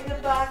 bring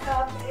it back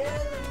up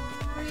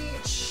and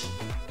reach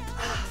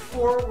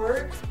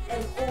forward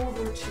and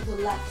over to the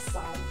left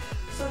side.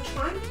 So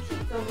trying to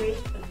keep the weight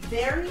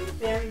very,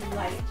 very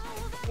light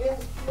in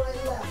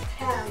my left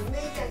hand.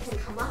 Maybe I can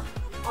come up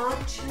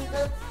onto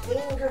the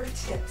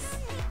fingertips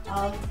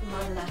of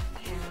my left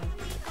hand.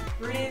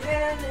 Breathe in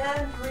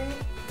and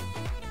breathe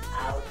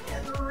out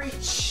and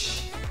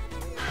reach.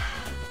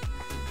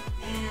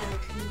 And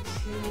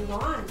continue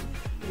on.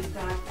 We've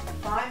got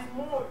 5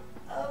 more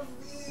of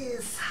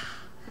these.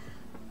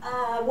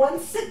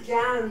 Once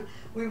again,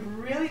 we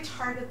really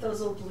target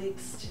those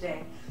obliques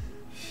today.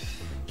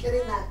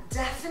 Getting that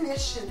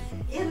definition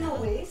in the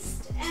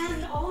waist,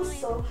 and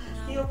also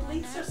the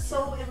obliques are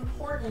so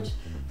important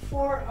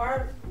for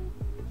our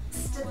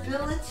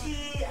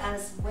stability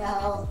as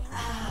well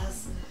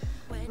as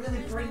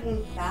really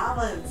bringing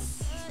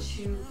balance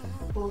to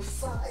both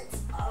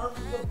sides of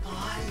the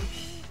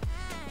body.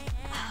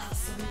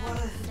 So we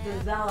want to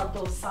develop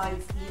those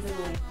sides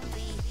evenly.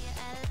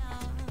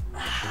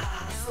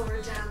 So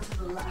we're down to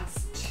the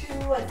last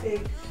 2, I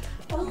think.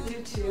 I'll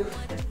do 2.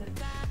 And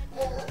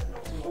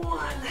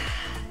 1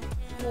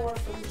 more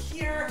from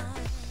here.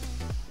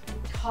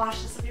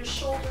 Cautious of your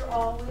shoulder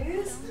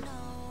always.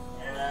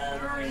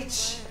 And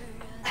reach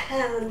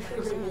and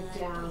bring it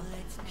down.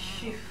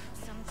 Phew.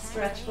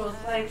 Stretch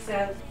both legs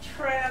out.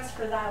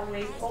 Transfer that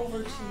weight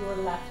over to your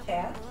left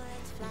hand.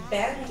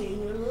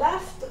 Bending your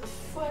left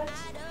foot.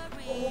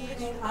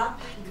 Opening up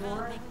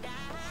your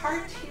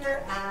heart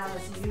here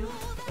as you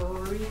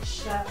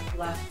reach that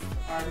left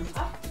arm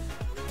up.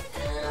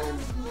 And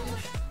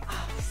lift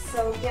up.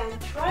 So again,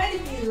 try to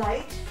be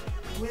light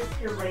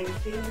with your right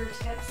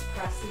fingertips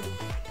pressing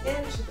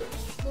into the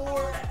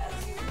floor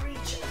as you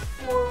reach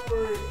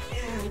forward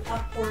and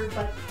upward,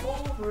 but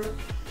over.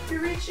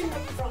 You're reaching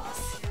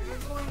across here.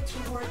 You're going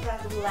toward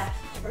that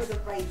left or the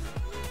right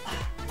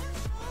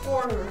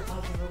corner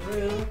of the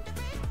room.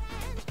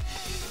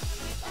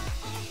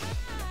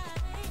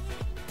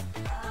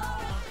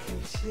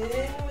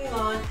 Continuing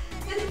on.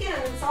 And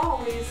again, it's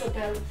always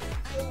about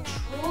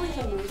controlling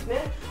the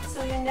movement,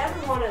 so you never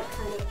want to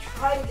kind of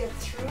try to get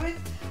through it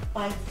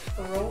by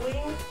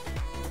throwing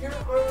your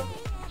arm,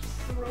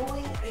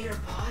 throwing your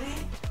body.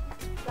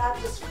 That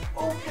just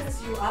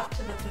opens you up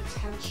to the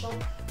potential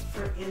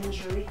for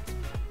injury.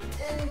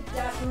 And you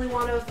definitely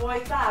want to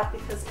avoid that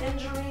because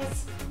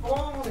injuries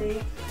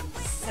only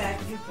set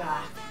you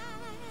back.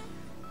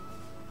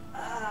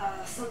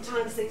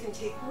 Sometimes they can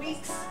take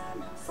weeks,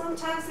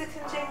 sometimes it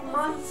can take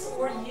months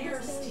or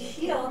years to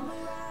heal,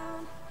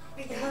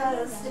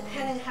 because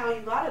depending how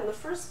you got in the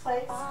first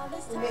place,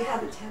 you may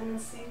have a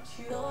tendency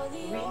to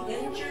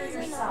re-injure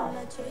yourself,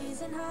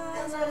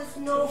 and that is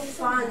no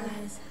fun.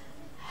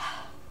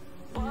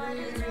 You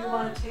really, really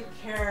want to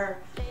take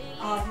care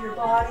of your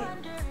body,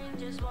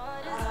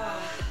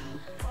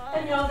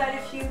 and know that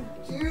if you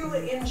do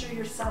injure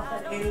yourself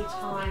at any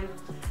time,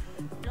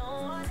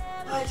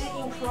 by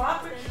taking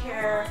proper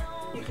care,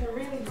 you can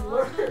really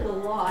learn a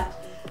lot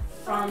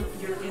from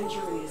your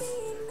injuries.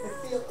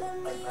 I feel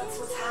like that's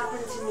what's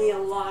happened to me a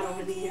lot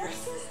over the years.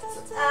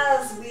 So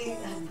as we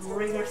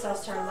bring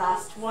ourselves to our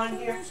last one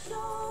here,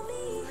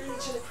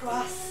 reach it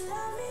across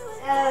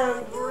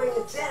and bring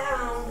it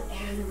down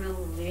and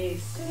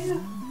release.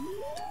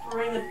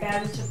 Bring a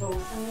bend to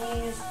both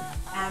knees,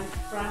 and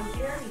from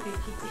here you can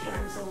keep the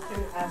arms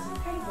open as you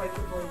kind of work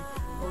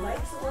your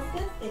legs a little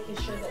bit, making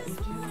sure that you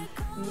do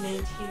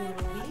maintain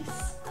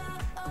release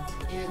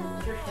in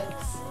your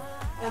hips.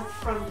 And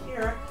from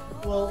here,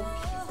 we'll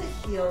keep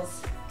the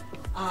heels,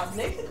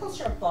 make the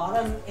closer at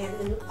bottom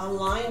and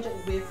aligned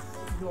with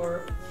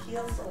your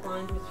heels,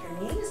 aligned with your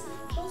knees,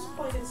 toes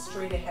pointed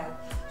straight ahead.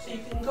 So you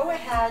can go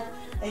ahead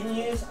and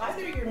use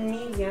either your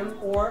medium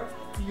or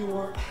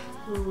your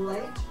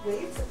light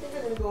weights. I think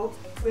I'm going to go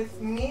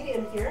with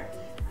medium here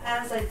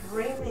as I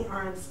bring the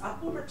arms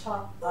up over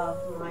top of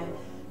my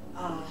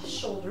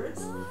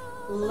shoulders,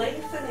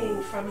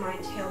 lengthening from my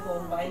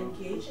tailbone by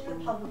engaging the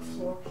pelvic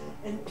floor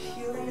and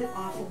peeling it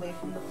off away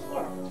from the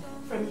floor.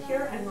 From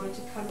here, I'm going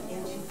to come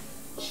into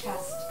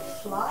chest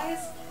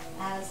flies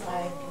as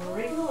I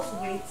bring those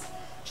weights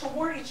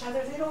toward each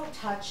other. They don't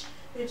touch,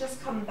 they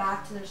just come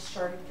back to their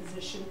starting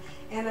position,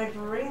 and I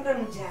bring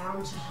them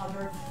down to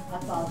hover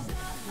above the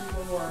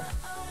floor.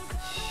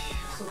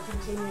 So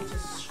continue to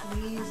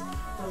squeeze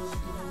those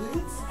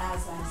glutes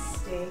as I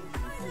stay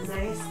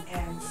nice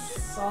and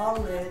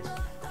solid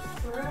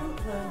through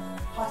the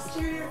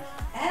posterior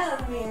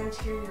and the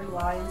anterior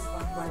lines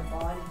of my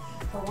body.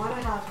 I want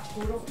to have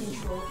total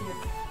control here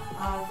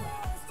of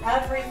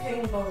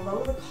everything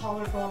below the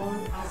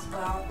collarbone as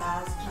well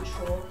as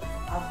control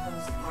of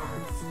those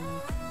arms.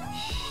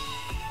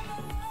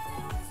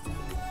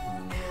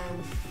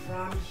 And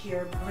from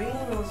here,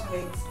 bringing those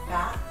weights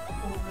back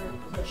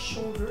over the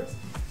shoulders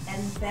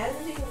and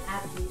bending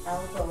at the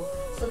elbow.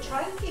 So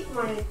try to keep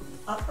my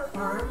upper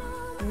arm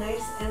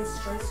nice and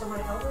straight, so my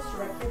elbows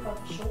directly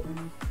above the shoulder,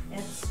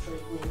 and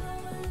straightening,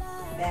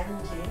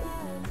 bending,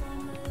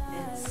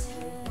 and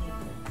straightening.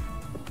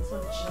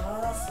 So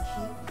just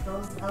keep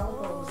those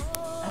elbows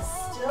as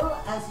still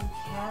as you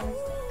can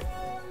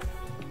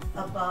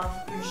above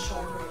your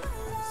shoulder,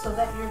 so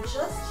that you're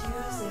just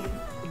using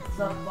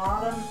the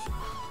bottom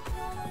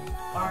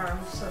arm,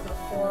 so the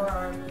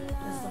forearm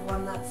is the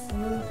one that's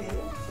moving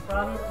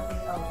from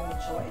the elbow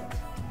joint,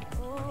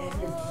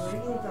 and you're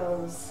bringing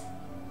those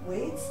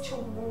weights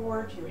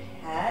toward your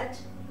head.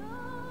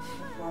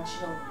 Watch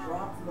it all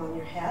drop them on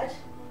your head.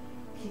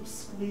 Keep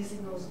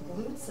squeezing those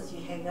glutes as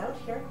you hang out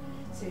here,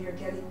 so you're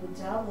getting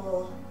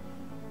double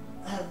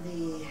of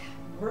the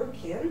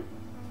work in.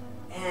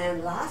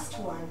 And last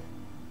one,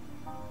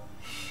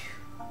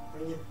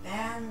 bring it,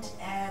 bend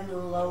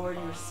and lower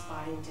your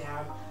spine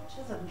down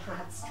to the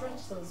mat.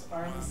 Stretch those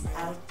arms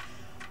out.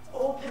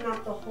 Open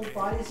up the whole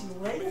body as you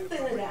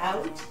lengthen it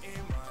out,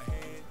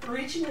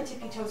 reaching the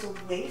tippy toes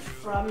away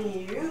from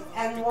you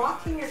and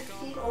walking your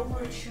feet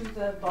over to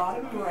the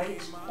bottom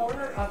right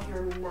corner of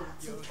your mat.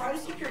 So try to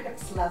keep your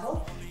hips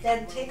level.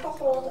 Then take a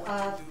hold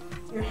of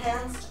your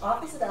hands to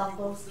opposite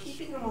elbows,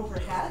 keeping them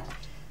overhead.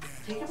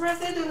 Take a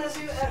breath in, and as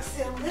you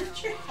exhale,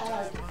 lift your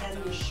head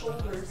and your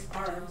shoulders,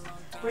 arms.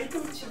 Bring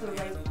them to the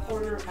right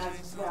corner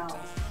as well.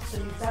 So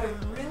you've got a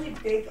really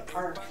big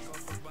arc.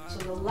 So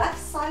the left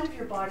side of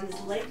your body is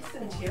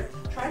lengthened here.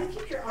 Try to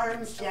keep your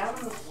arms down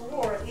on the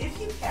floor if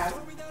you can.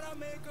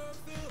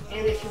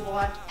 And if you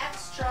want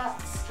extra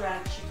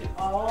stretch, you can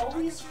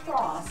always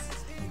cross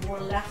your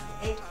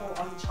left ankle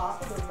on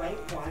top of the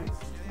right one,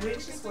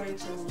 which is going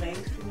to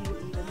lengthen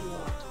you even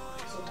more.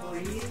 So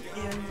breathe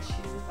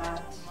into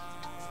that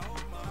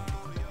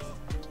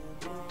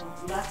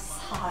left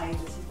side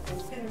as you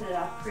open it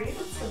up, creating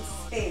some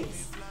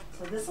space.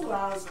 So this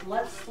allows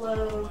blood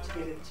flow to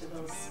get into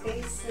those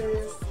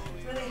spaces,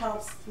 really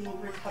helps the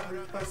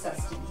recovery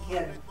process to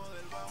begin.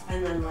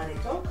 And then let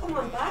it go. Come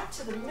on back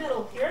to the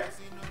middle here.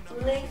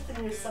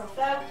 Lengthen yourself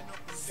out.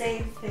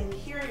 Same thing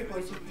here. You're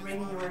going to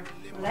bring your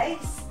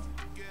legs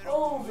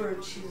over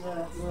to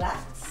the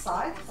left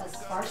side as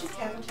far as you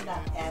can to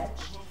that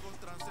edge.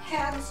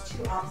 Hands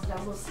to opposite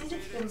elbows. See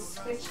if you can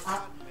switch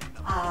up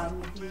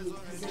the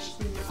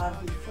positioning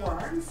of the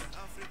forearms.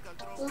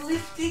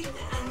 Lifting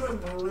and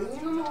then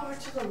bringing them over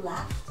to the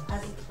left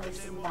as you place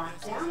them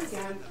back down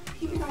again.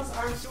 Keeping those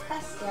arms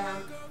pressed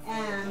down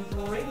and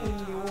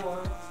bringing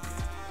your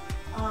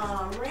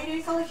right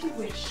ankle, if you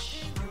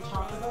wish, on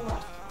top of the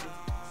left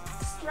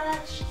one.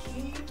 Stretch,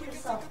 keep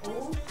yourself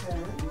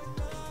open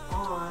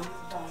on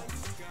that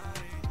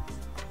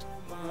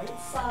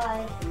right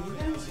side.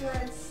 Breathe into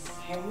it.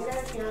 Hang it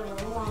out here a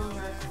little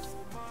longer.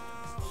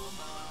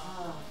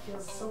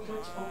 Feels so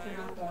good to open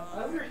up that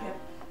outer hip.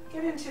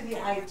 Get into the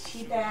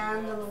IT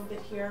band a little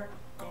bit here.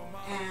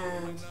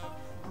 And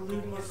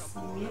gluteus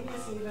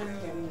medius even.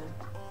 Getting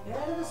a bit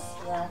of a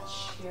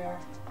stretch here.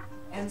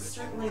 And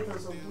certainly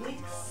those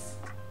obliques.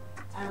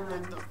 And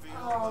then,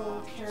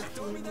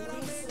 carefully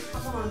release it.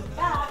 Come on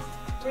back.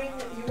 Bring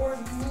your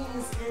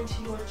knees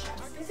into your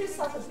chest. Give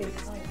yourself a big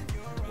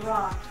hug.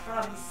 Rock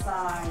from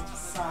side to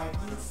side,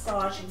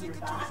 massaging your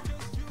back.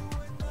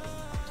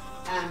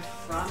 And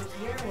from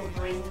here, we'll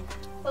bring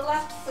the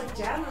left foot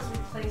down as we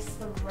place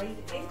the right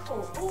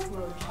ankle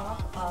over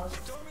top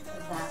of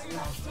that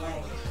left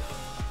leg.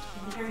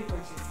 And here you're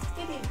going to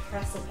maybe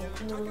press it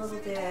open a little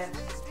bit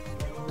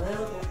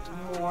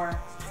more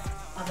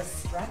of a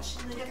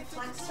stretch in the hip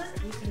flexor.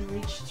 You can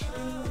reach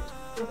through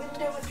the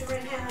window with your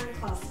right hand,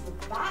 clasp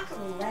the back of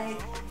the leg.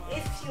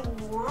 If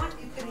you want,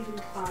 you can even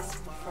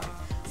clasp the front.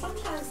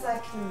 Sometimes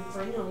that can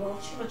bring a little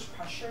too much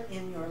pressure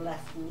in your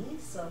left knee,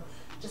 so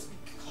just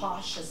be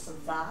cautious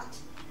of that.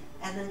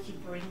 And then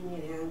keep bringing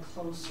it in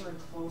closer and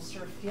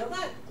closer. Feel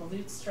that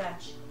glute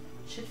stretch.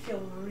 Should feel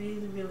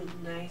really, really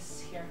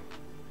nice here.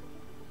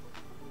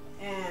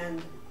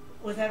 And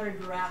with every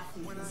breath,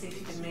 you can see if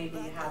you can maybe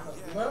have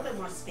a little bit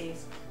more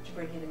space to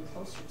bring it in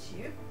closer to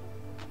you.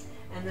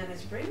 And then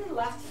as you bring the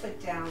left foot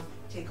down,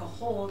 take a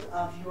hold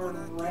of your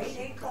right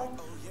ankle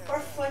or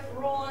foot,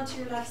 roll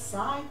onto your left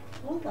side,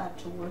 pull that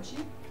towards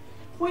you.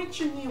 Point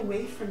your knee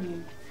away from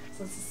you.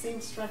 So it's the same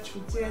stretch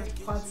we did,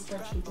 quad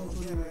stretch we did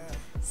when we were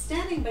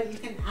standing, but you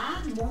can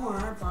add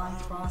more by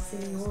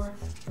crossing your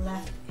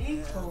left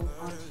ankle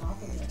on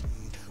top of it.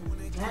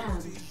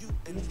 then you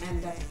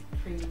end up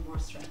creating more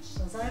stretch.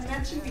 So as I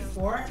mentioned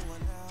before,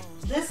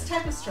 this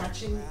type of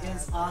stretching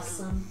is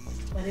awesome,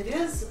 but it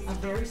is a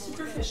very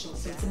superficial,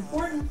 so it's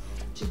important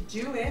to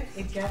do it.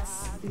 It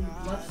gets the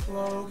blood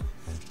flow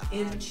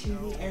into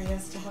the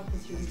areas to help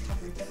with your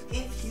recovery. But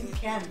if you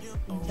can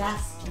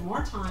invest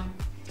more time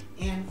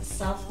in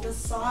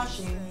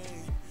self-massaging,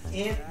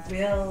 it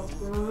will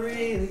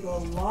really go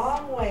a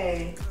long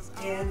way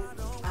in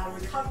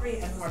recovery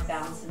and more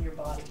balance in your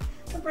body.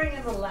 So bring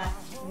in the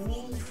left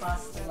knee,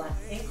 cross the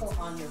left ankle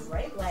on your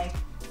right leg,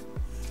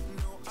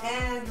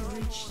 and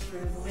reach through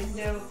the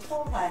window,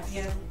 pull that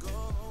in,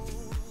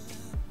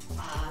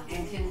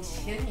 and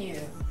continue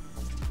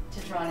to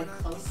draw it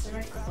closer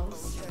and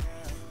closer.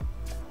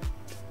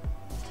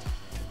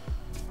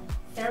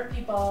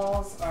 Therapy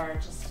balls are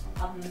just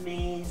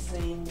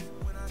amazing.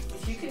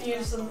 If you can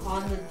use them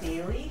on the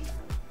daily,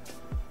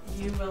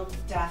 you will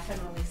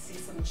definitely see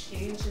some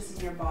changes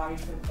in your body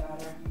for the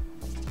better.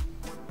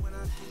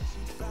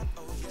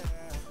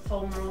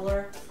 Foam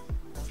roller,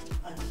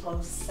 a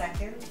close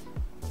second.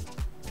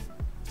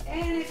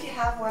 And if you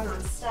have one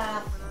on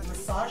staff, a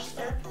massage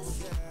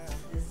therapist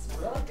is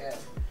really good.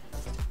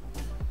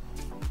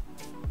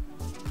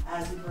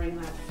 As you bring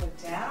that foot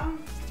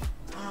down,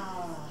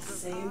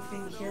 same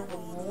thing here,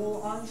 we'll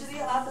roll onto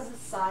the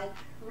opposite side,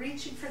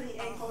 reaching for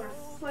the ankle or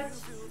foot,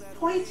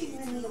 pointing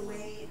the knee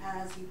away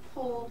as you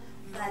pull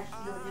that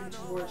heel in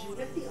towards you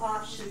with the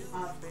option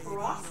of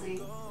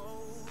crossing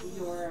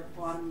your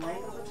bottom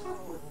leg on the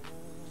top one.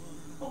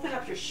 Open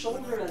up your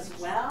shoulder as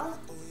well.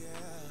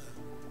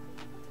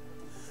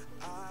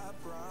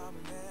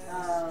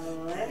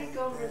 Let it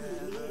go,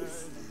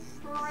 release.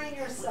 Bring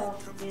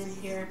yourself in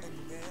here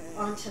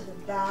onto the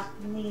back,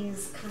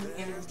 knees come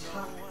in and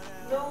tuck.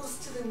 Nose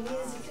to the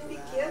knees. You can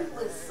begin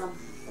with some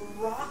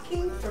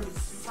rocking from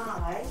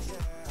side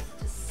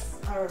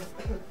to, or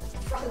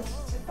front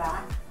to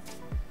back.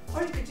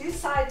 Or you could do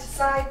side to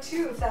side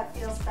too if that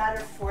feels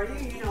better for you.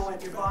 You know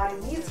what your body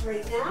needs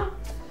right now.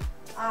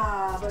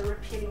 But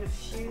repeating a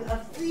few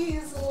of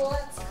these,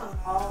 let's come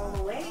all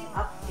the way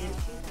up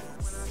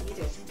into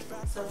seated.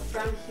 So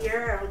from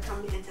here, I would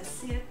come into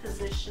seated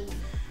position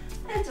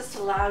and just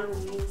allow the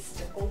knees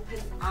to open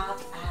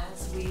up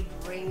as we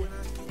bring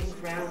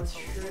and ground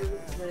through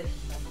the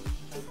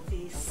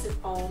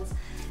sit bones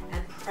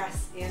and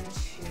press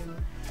into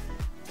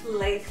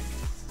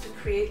length, to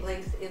create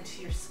length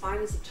into your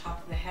spine as the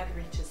top of the head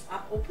reaches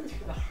up, open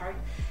through the heart,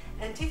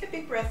 and take a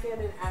big breath in,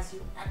 and as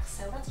you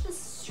exhale, let's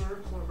just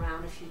circle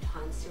around a few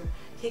times here,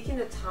 taking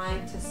the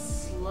time to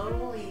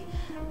slowly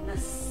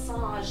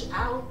massage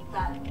out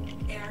that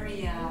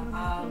area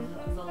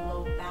of the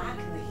low back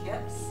and the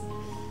hips.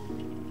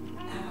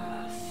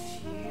 A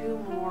few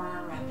more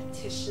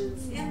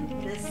repetitions in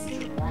this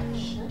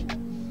direction.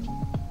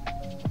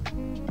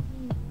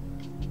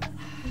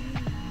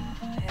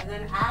 And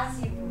then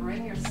as you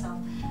bring yourself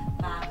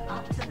back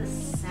up to the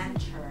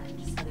center, I'm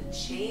just going to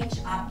change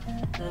up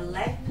the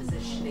leg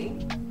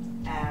positioning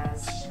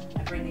as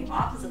I bring the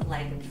opposite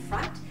leg in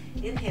front.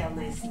 Inhale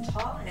nice and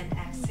tall, and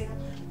exhale,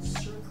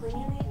 circling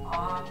in the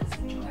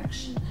opposite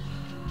direction.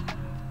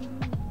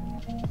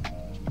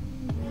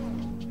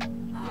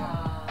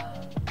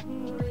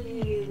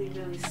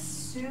 Really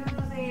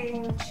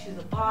soothing to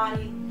the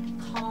body,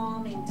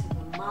 calming to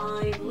the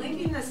mind,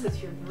 linking this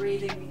with your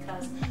breathing,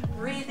 because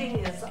breathing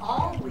is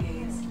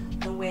always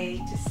the way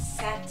to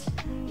set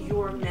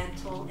your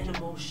mental and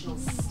emotional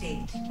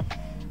state.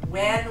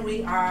 When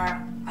we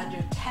are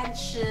under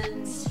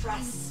tension,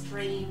 stress,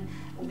 strain,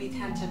 we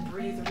tend to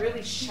breathe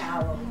really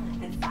shallow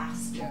and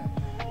faster.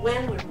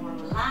 When we're more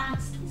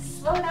relaxed, we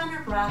slow down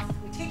our breath,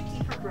 we take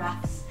deeper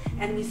breaths,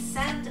 and we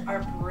send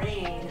our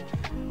brain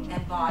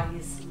and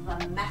bodies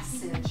the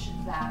message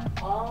that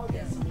all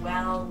is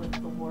well with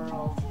the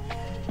world.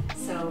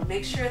 So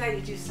make sure that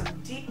you do some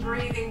deep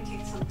breathing,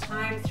 take some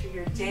time through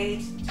your day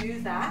to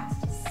do that.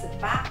 Just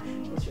sit back,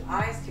 close your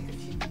eyes, take a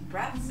few deep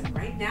breaths, and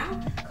right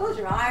now, close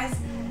your eyes,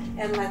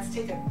 and let's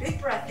take a big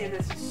breath in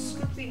as you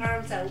scoop the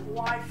arms out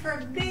wide for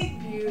a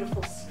big,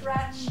 beautiful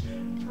stretch.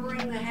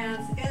 Bring the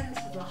hands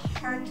into the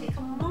heart. Take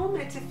a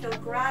moment to feel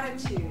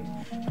gratitude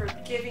for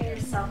giving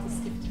yourself this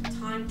gift of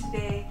time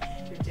today,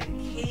 your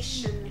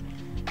dedication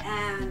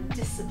and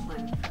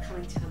discipline for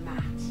coming to the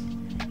mat.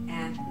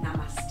 And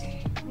Namaste.